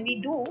distance when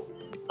we do,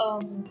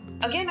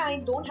 again, I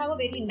don't have a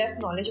very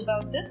in-depth knowledge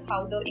about this,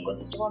 how the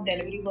ecosystem of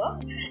delivery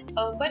works.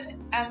 But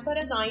as far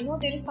as I know,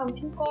 there is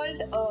something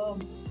called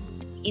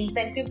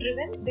incentive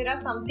driven, there are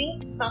some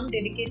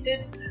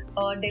dedicated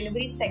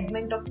delivery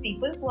segment of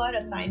people who are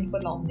assigned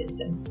for long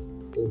distance.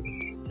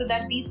 So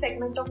that these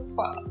segment of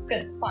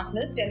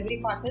partners, delivery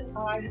partners,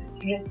 are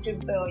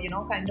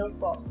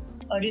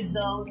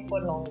reserved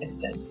for long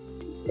distance.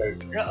 Right.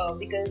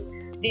 Because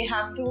they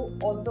have to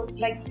also,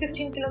 like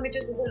 15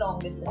 kilometers is a long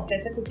distance.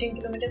 Let's say 15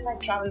 kilometers I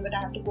travel, but I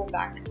have to go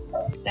back.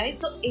 Right?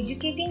 So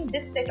educating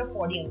this set of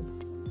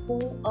audience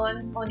who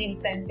earns on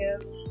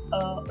incentive,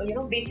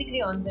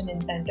 basically earns an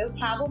incentive,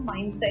 have a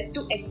mindset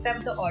to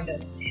accept the order.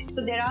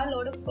 So there are a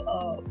lot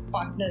of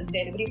partners,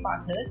 delivery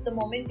partners, the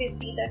moment they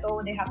see that,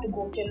 they have to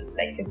go till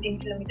like 15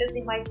 kilometers,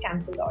 they might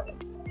cancel the order.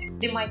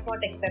 They might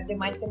not accept, they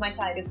might say, my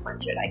tire is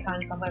punctured, I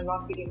can't come, I'm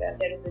not feeling well,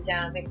 there is a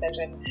jam,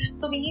 etc.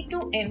 So we need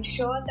to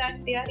ensure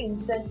that they are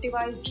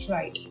incentivized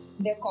right,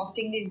 their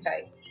costing is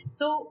right.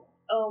 So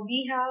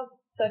we have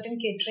certain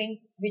catering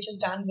which is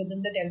done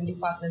within the delivery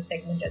partner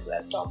segment as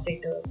well, top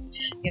raters,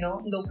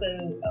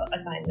 local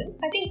assignments.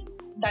 I think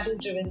that is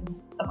driven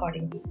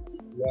accordingly.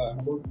 Yeah,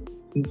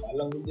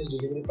 along with this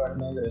delivery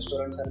partner, the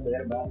restaurants are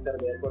there, banks are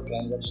there for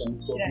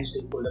transactions, so many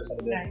stakeholders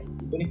are there. Right.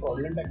 If any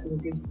fraudulent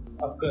activities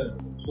occur,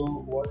 so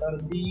what are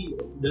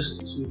this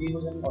Swiggy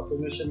was an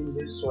automation in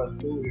this so as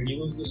to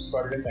reduce this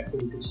fraudulent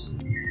activities?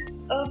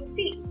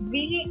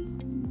 We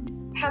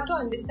have to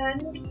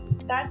understand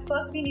that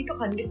first we need to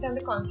understand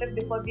the concept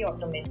before we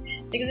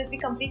automate. Because if we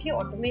completely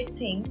automate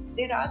things,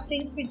 there are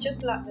things which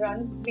just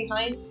runs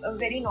behind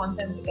very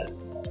nonsensical.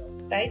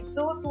 Right?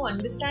 So to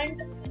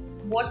understand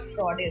what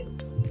fraud is,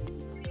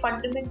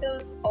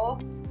 fundamentals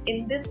of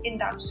in this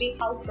industry,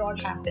 how fraud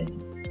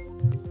happens,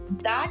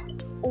 that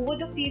over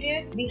the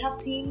period we have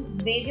seen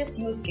various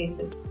use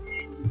cases.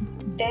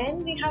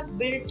 Then we have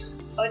built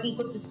an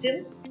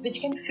ecosystem which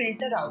can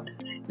filter out,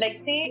 like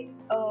say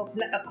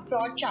a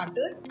fraud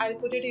charter. I'll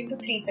put it into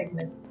 3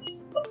 segments,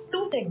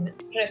 2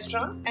 segments: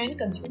 restaurants and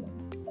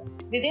consumers.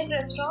 Within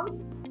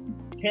restaurants,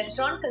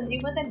 restaurant,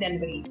 consumers and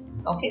deliveries.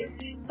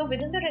 Okay, so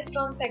within the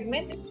restaurant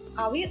segment,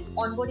 are we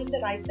onboarding the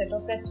right set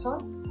of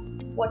restaurants?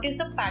 What is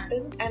the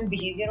pattern and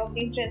behavior of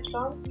these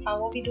restaurants?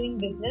 How are we doing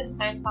business,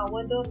 and how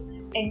are the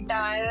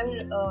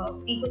entire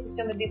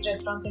ecosystem with these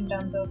restaurants in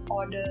terms of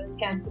orders,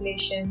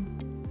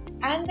 cancellations?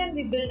 And then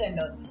we build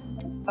alerts.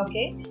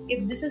 Okay,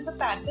 if this is a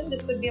pattern,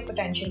 this could be a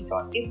potential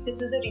fraud. If this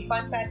is a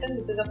refund pattern,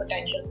 this is a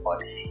potential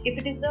fraud. If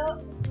it is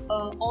a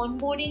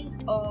onboarding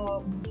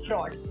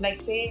fraud, like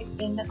say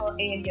in an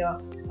area,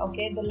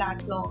 okay, the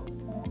lat long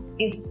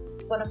is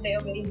one of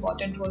their very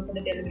important role for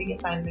the delivery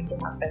assignment to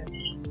happen.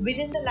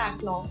 Within the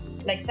lat long,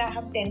 like say I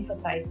have 10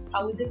 facades,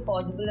 how is it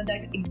possible in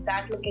that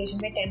exact location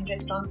where 10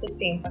 restaurants with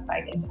same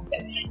facade can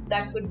happen?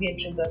 That could be a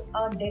trigger.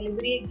 A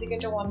delivery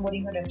executive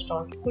onboarding a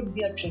restaurant could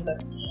be a trigger,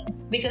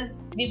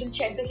 because we will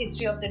check the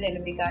history of the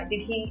delivery guy.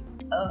 Did he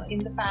in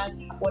the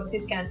past, what's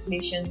his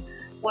cancellations?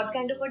 What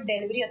kind of a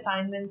delivery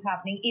assignments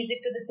happening? Is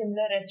it to the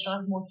similar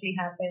restaurant mostly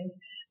happens?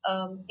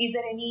 Is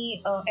there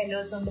any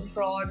alerts on the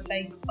fraud,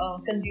 like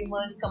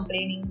consumers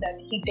complaining that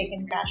he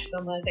taken cash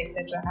from us,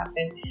 etc.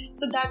 happen?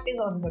 So that is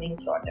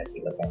onboarding fraud that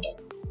we look at it.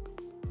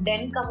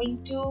 Then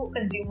coming to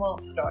consumer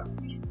fraud.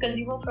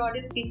 Consumer fraud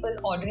is people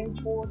ordering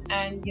food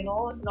and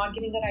not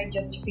giving the right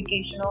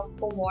justification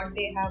for what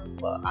they have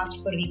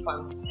asked for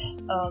refunds,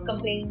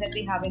 complaining that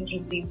we haven't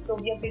received. So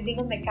we are building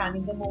a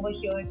mechanism over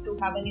here to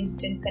have an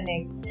instant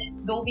connect.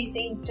 Though we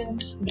say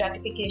instant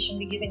gratification,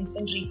 we give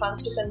instant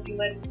refunds to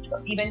consumer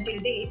even till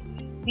date,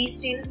 we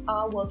still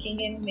are working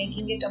in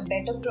making it a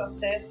better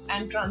process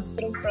and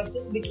transparent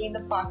process between the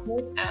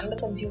partners and the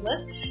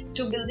consumers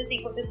to build this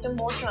ecosystem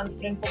more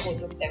transparent for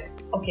both of them.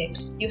 Okay,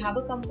 you have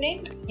a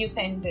complaint, you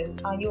send this,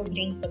 are you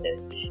agreeing for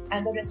this?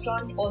 And the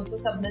restaurant also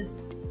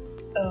submits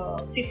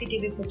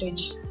CCTV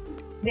footage.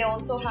 They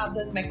also have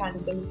the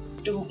mechanism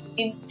to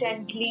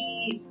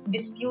instantly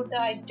dispute the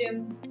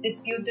item,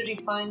 dispute the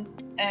refund,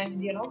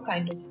 and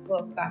kind of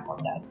work back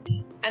on that.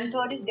 And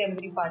third is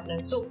delivery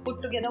partner. So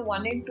put together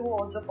 1 and 2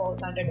 also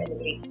falls under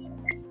delivery.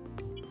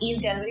 His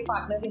delivery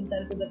partner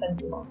himself is a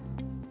consumer,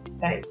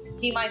 right?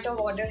 He might have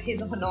ordered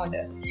his own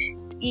order.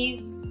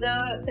 Is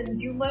the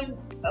consumer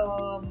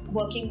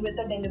working with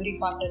a delivery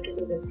partner to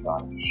do this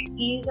fraud?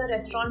 Is a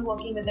restaurant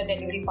working with a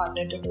delivery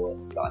partner to do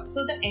its fraud?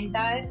 So the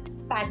entire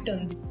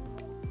patterns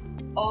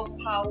of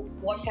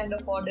what kind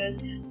of orders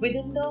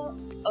within the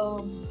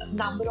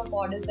number of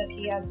orders that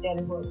he has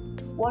delivered,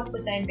 what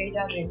percentage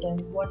are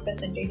returns, what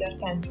percentage are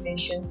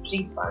cancellations,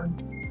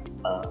 refunds,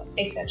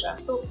 etc.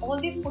 So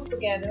all this put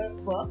together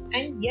works.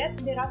 And yes,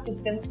 there are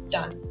systems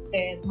done.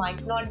 There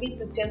might not be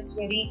systems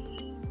very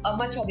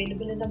much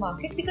available in the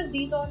market, because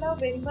these all are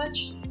very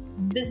much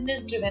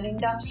business driven,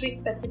 industry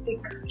specific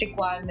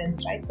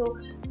requirements, right? So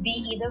we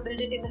either build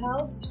it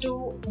in-house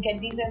to get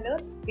these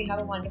alerts. We have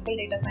a wonderful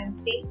data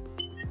science team,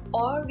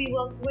 or we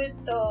work with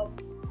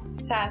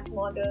SaaS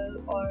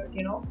model or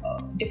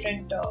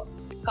different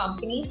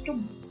companies to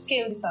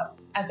scale this up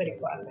as a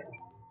requirement.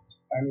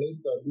 And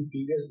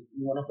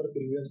in one of our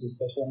previous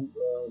discussion,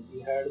 we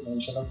had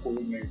mention of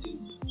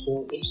COVID-19.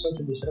 So if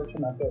such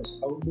disruption occurs,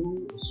 how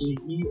do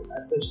Swiggy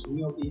as such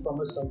any of the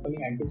e-commerce company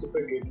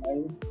anticipate it,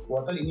 and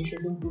what all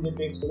initiatives do they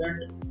take so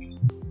that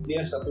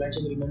their supply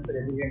chain remains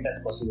resilient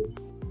as possible?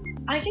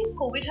 I think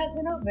COVID has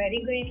been a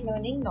very great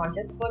learning, not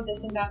just for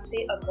this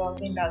industry, across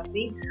the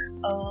industry.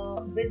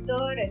 With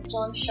the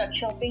restaurant shut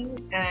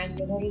shopping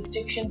and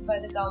restrictions by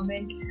the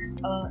government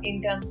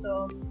in terms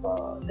of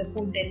the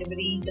food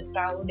delivery, the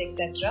crowd,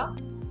 etc.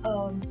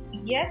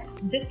 Yes,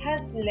 this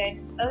has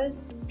led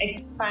us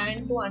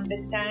expand to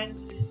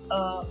understand.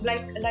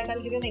 Like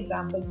I'll give you an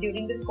example.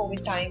 During this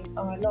COVID time,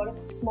 a lot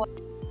of small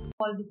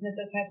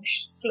businesses have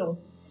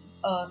closed,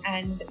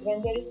 and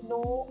when there is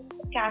no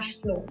cash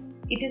flow,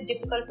 it is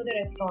difficult for the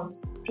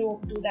restaurants to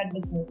do that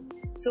business.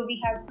 So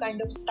we have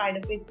kind of tied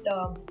up with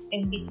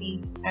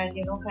NBCs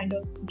and kind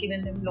of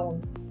given them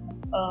loans.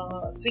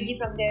 Swiggy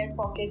from their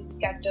pockets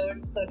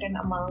scattered certain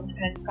amount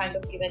and kind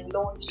of given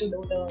loans to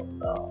do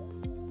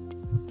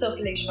the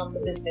circulation of the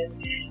business,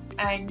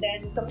 and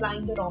then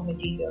supplying the raw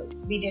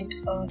materials. We did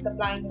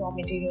supplying raw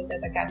materials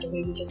as a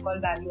category, which is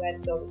called value-add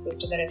services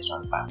to the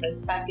restaurant partners,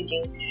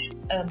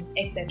 packaging,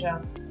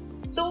 etc.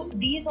 So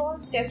these all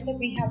steps that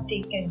we have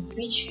taken,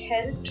 which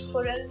helped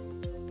for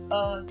us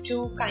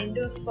to kind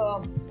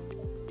of.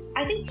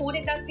 I think food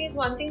industry is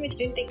one thing which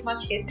didn't take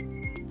much hit.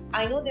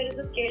 I know there is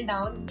a scale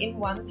down in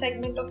one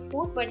segment of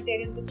food, but there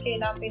is a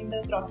scale up in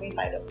the grocery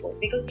side of food,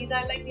 because these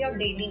are like your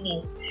daily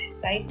needs,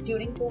 right?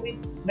 During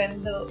COVID,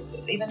 when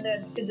even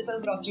the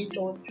physical grocery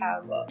stores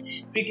have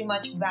pretty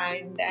much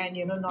banned and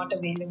not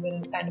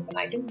available kind of an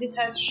item, this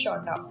has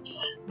shot up.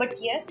 But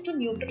yes, to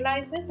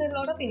neutralize this, there are a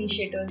lot of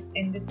initiatives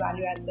in this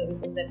value-add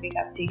services that we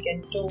have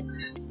taken to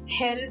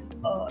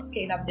help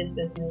scale up this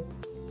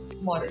business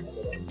model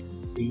as well.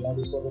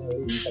 This was a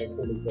very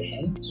insightful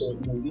discussion. So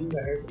moving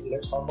ahead,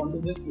 let's hop on to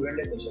the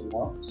Q&A session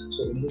now.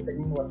 So in this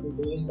segment, what we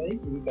do is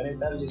we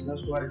connect our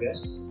listeners to our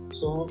guests.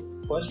 So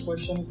first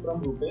question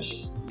from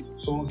Rupesh.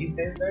 So he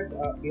says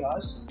that he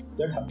asks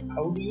that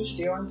how do you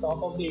stay on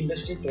top of the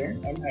industry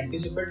trend and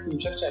anticipate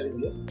future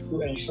challenges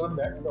to ensure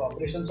that the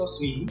operations of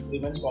Swiggy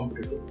remains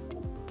competitive?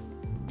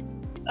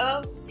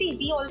 See,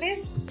 we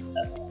always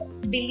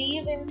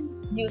believe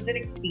in user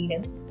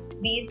experience.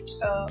 Be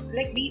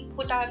it we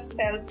put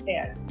ourselves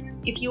there.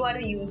 If you are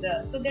a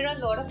user, so there are a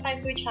lot of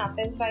times which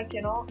happens like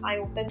I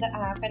open the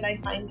app and I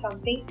find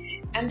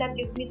something, and that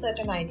gives me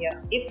certain idea.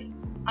 If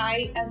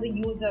I as a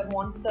user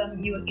want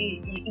some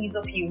ease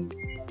of use,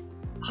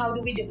 how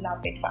do we develop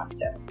it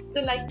faster?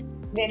 So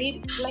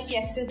yesterday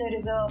there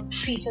is a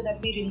feature that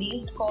we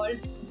released called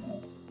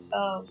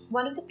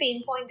one of the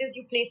pain points is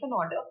you place an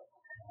order,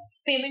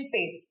 payment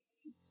fails,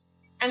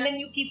 and then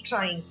you keep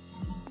trying,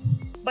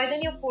 but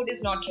then your food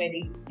is not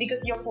ready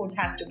because your food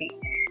has to be.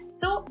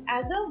 So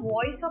as a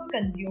voice of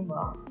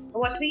consumer,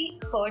 what we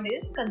heard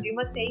is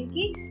consumers saying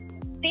ki,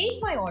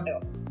 take my order,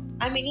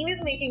 I'm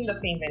anyways making the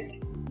payment,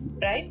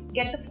 right?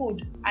 Get the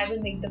food, I will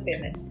make the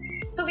payment.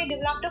 So we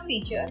developed a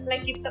feature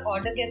like if the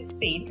order gets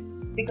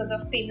failed because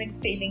of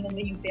payment failing in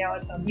the UPI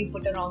or something, you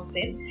put a wrong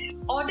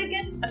PIN, order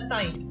gets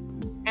assigned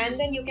and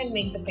then you can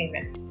make the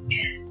payment.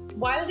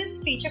 While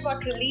this feature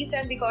got released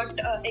and we got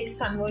X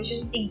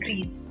conversions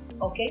increase,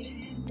 okay?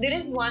 There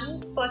is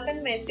one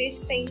person message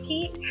saying,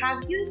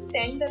 have you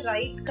sent the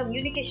right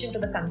communication to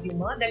the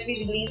consumer that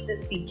we released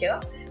this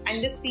feature?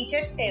 And this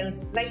feature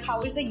tells,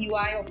 how is the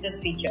UI of this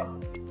feature?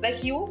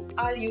 You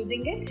are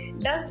using it.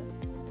 Does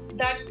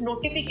that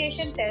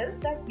notification tells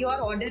that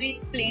your order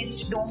is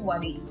placed, don't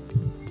worry.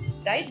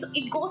 Right? So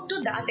it goes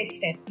to that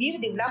extent. We've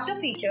developed a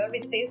feature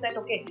which says that,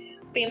 okay,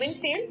 payment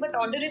failed, but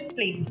order is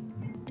placed.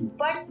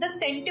 But the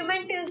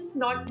sentiment is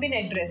not been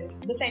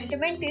addressed. The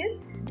sentiment is,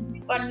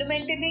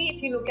 fundamentally,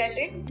 if you look at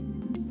it,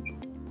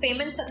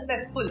 payment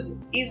successful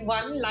is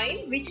one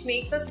line which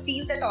makes us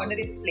feel that order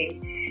is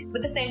placed.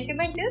 But the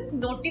sentiment is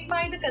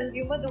notify the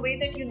consumer the way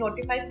that you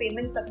notify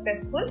payment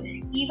successful,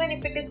 even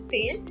if it is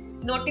failed.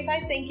 Notify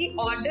saying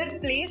order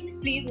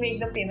placed, please make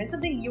the payment. So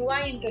the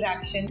UI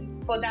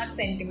interaction for that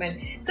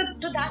sentiment. So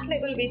to that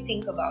level we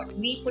think about.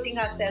 We putting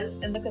ourselves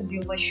in the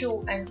consumer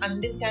shoe and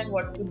understand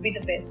what would be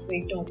the best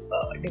way to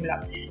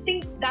develop. I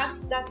think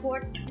that's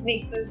what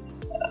makes us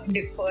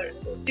differ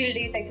till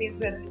date, at least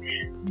with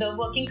the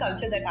working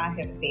culture that I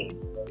have seen.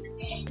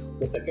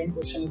 The second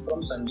question is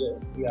from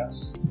Sanjay. He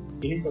asks,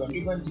 in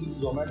 2020,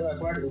 Zomato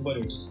acquired Uber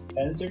Eats,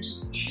 hence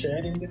its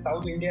share in the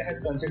South India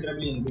has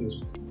considerably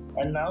increased.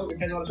 And now it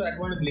has also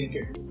acquired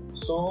Blinkit.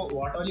 So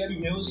what are your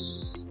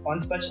views on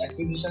such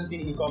acquisitions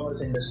in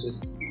e-commerce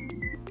industries?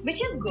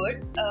 Which is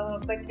good,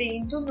 but we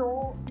need to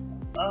know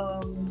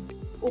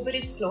Uber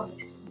Eats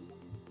closed,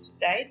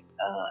 right?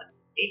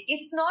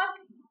 It's not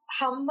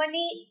how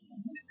many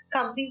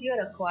companies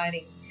you're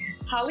acquiring.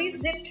 How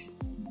is it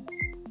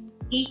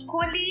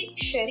equally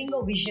sharing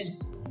a vision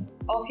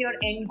of your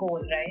end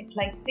goal, right?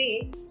 Like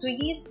say,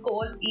 Swiggy's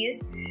goal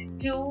is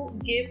to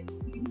give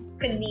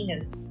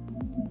convenience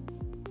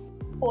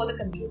for the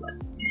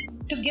consumers.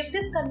 To give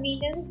this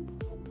convenience,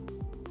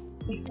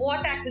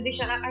 what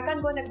acquisition? I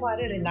can't go and acquire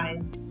a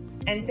Reliance.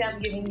 and say, I'm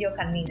giving you a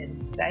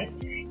convenience, right?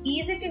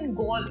 Is it in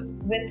goal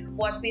with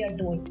what we are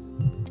doing?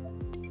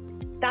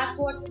 That's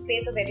what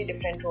plays a very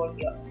different role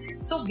here.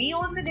 So we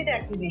also did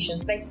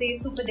acquisitions, like say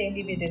Super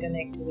Daily, we did an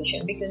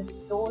acquisition because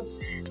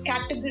those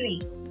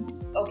category,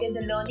 okay,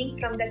 the learnings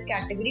from that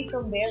category,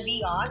 from where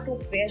we are to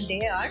where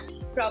they are,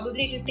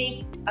 probably it will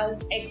take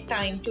us X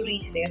time to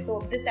reach there.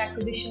 So this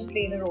acquisition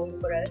played a role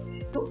for us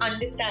to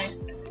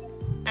understand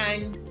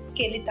and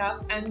scale it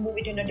up and move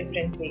it in a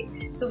different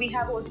way. So we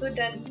have also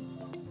done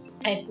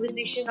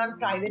acquisition on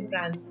private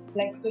brands,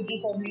 like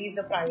Swiggy Homely is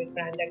a private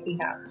brand that we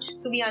have.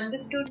 So we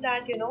understood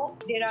that, you know,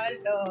 there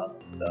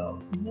are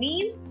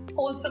meals,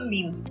 wholesome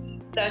meals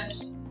that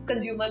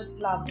consumers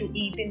love to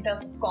eat in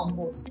terms of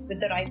combos with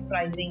the right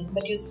pricing,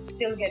 but you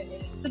still get.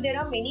 So there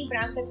are many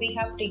brands that we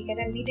have taken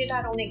and we did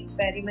our own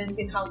experiments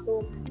in how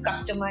to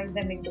customize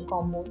them into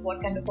combos,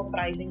 what kind of a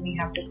pricing we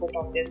have to put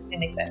on this,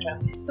 and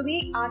etc. So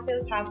we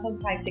ourselves have some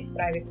 5-6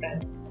 private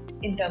brands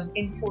in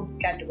food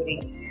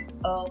category.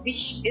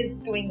 Which is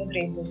doing a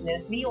great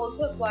business. We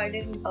also acquired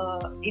and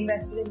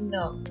invested in,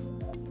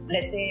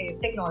 let's say,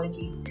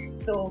 technology.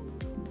 So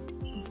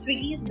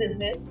Swiggy's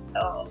business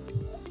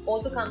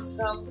also comes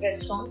from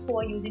restaurants who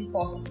are using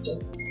POS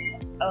systems.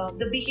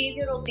 The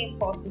behavior of these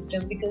POS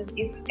systems, because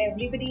if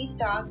everybody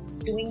starts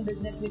doing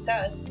business with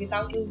us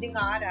without using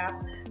our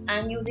app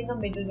and using a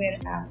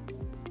middleware app,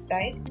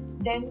 right,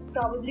 then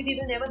probably we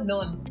will never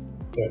learn,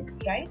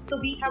 right? So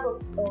we have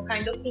a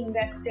kind of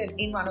invested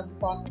in one of the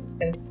POS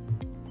systems,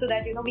 so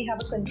that, you know, we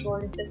have a control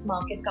if this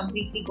market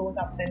completely goes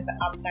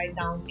upside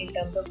down in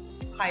terms of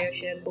higher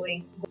share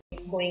going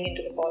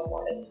into the POS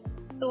model.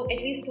 So at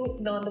least to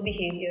learn the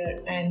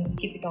behavior and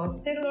keep it on.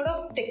 So there are a lot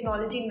of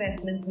technology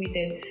investments we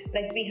did.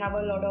 Like we have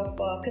a lot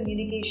of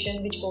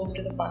communication which goes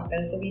to the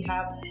partners. So we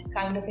have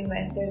kind of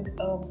invested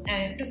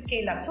and to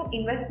scale up. So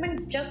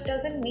investment just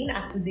doesn't mean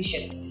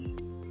acquisition.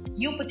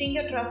 You putting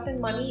your trust and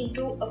money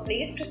into a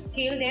place to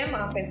scale them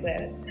up as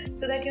well,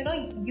 so that, you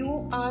know,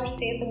 you are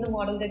safe in the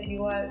model that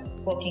you are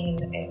working in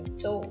the end.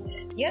 So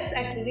yes,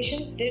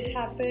 acquisitions did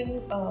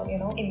happen,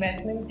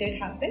 investments did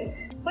happen,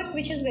 but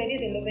which is very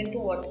relevant to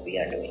what we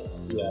are doing.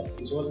 Yeah,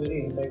 this was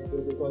very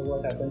insightful, because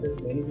what happens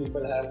is many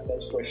people have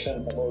such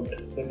questions about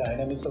the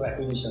dynamics of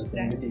acquisitions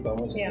in this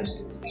e-commerce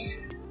industry.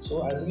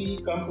 So as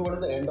we come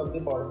towards the end of the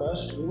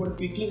podcast, we would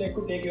quickly like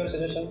to take your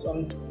suggestions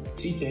on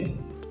 3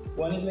 things.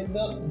 One is like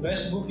the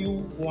best book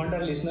you want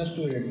our listeners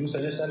to read, you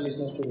suggest our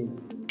listeners to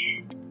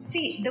read.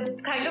 See,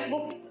 the kind of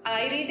books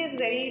I read is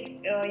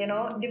very,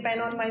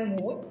 depend on my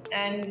mood.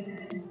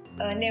 And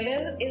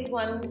Neville is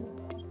one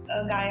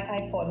guy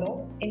I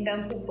follow in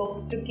terms of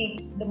books to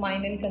keep the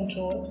mind in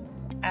control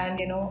and,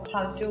 you know,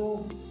 how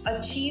to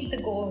achieve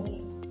the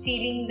goals,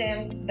 feeling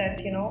them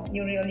that, you know,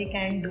 you really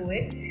can do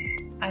it.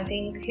 I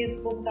think his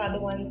books are the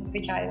ones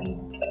which I read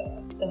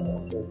the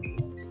most.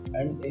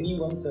 And any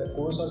one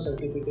course or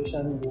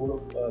certification you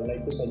would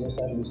like to suggest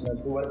our listeners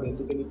who are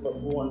basically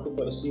who want to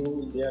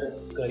pursue their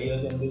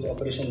careers in this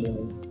operation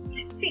domain?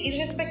 See,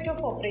 irrespective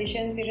of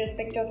operations,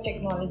 irrespective of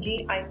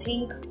technology, I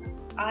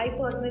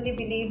personally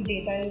believe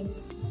data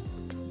is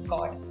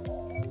God,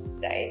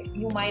 right?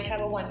 You might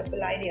have a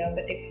wonderful idea,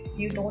 but if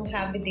you don't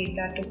have the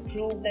data to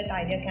prove that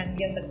idea can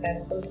be a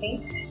successful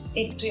thing,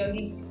 it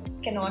really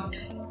cannot,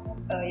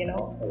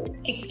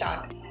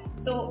 kickstart.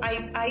 So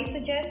I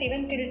suggest,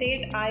 even till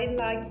date, I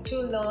like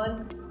to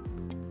learn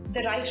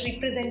the right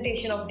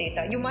representation of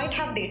data. You might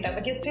have data,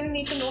 but you still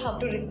need to know how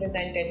to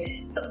represent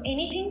it. So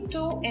anything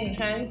to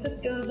enhance the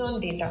skills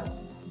on data,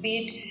 be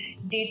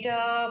it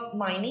data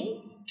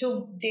mining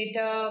to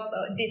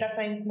data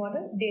science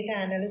model, data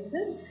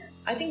analysis.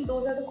 I think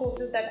those are the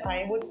courses that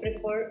I would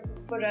prefer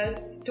for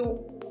us to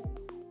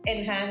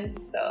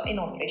enhance in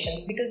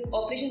operations, because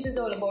operations is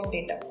all about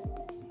data.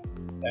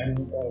 And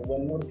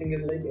one more thing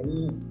is like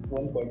any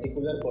one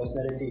particular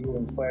personality who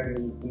inspired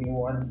you, you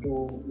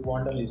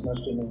want our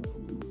listeners to know.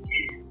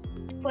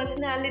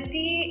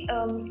 Personality,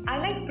 I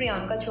like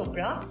Priyanka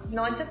Chopra,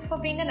 not just for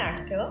being an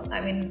actor,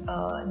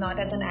 not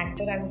as an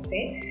actor I would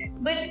say,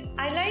 but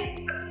I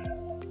like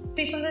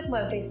people with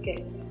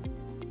multi-skills,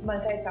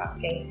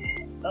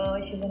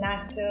 multitasking. She's an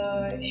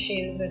actor,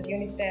 she's at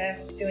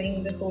UNICEF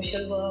doing the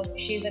social work,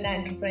 she's an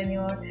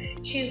entrepreneur,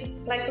 she's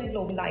like a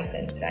global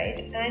icon,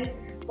 right? And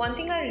one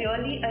thing I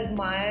really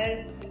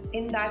admire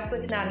in that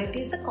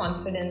personality is the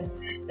confidence,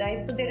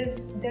 right? So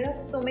there are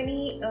so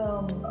many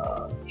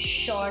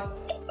short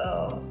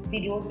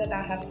videos that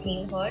I have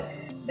seen her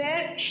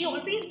where she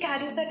always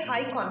carries that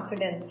high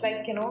confidence,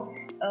 like, you know,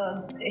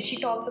 she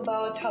talks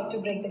about how to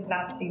break the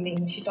glass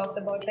ceiling. She talks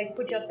about like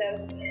put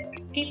yourself,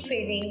 keep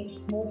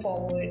failing, move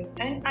forward.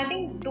 And I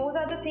think those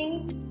are the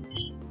things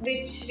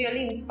which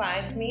really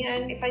inspires me.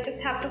 And if I just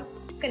have to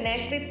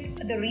connect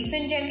with the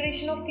recent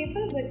generation of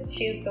people, but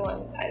she is the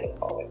one I look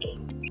forward to.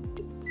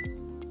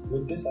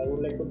 With this, I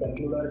would like to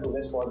conclude our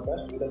today's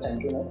podcast with a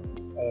thank you,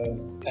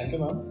 ma'am. Thank you,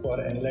 ma'am, for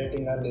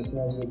enlightening our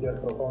listeners with your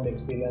profound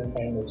experience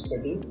and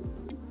expertise.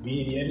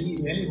 We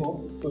really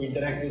hope to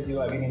interact with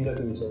you again in the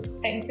future.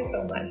 Thank you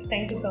so much.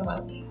 Thank you so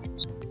much.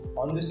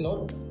 on this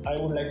note, I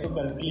would like to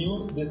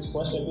conclude this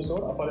first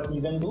episode of our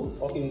season 2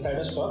 of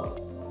Insider Stock.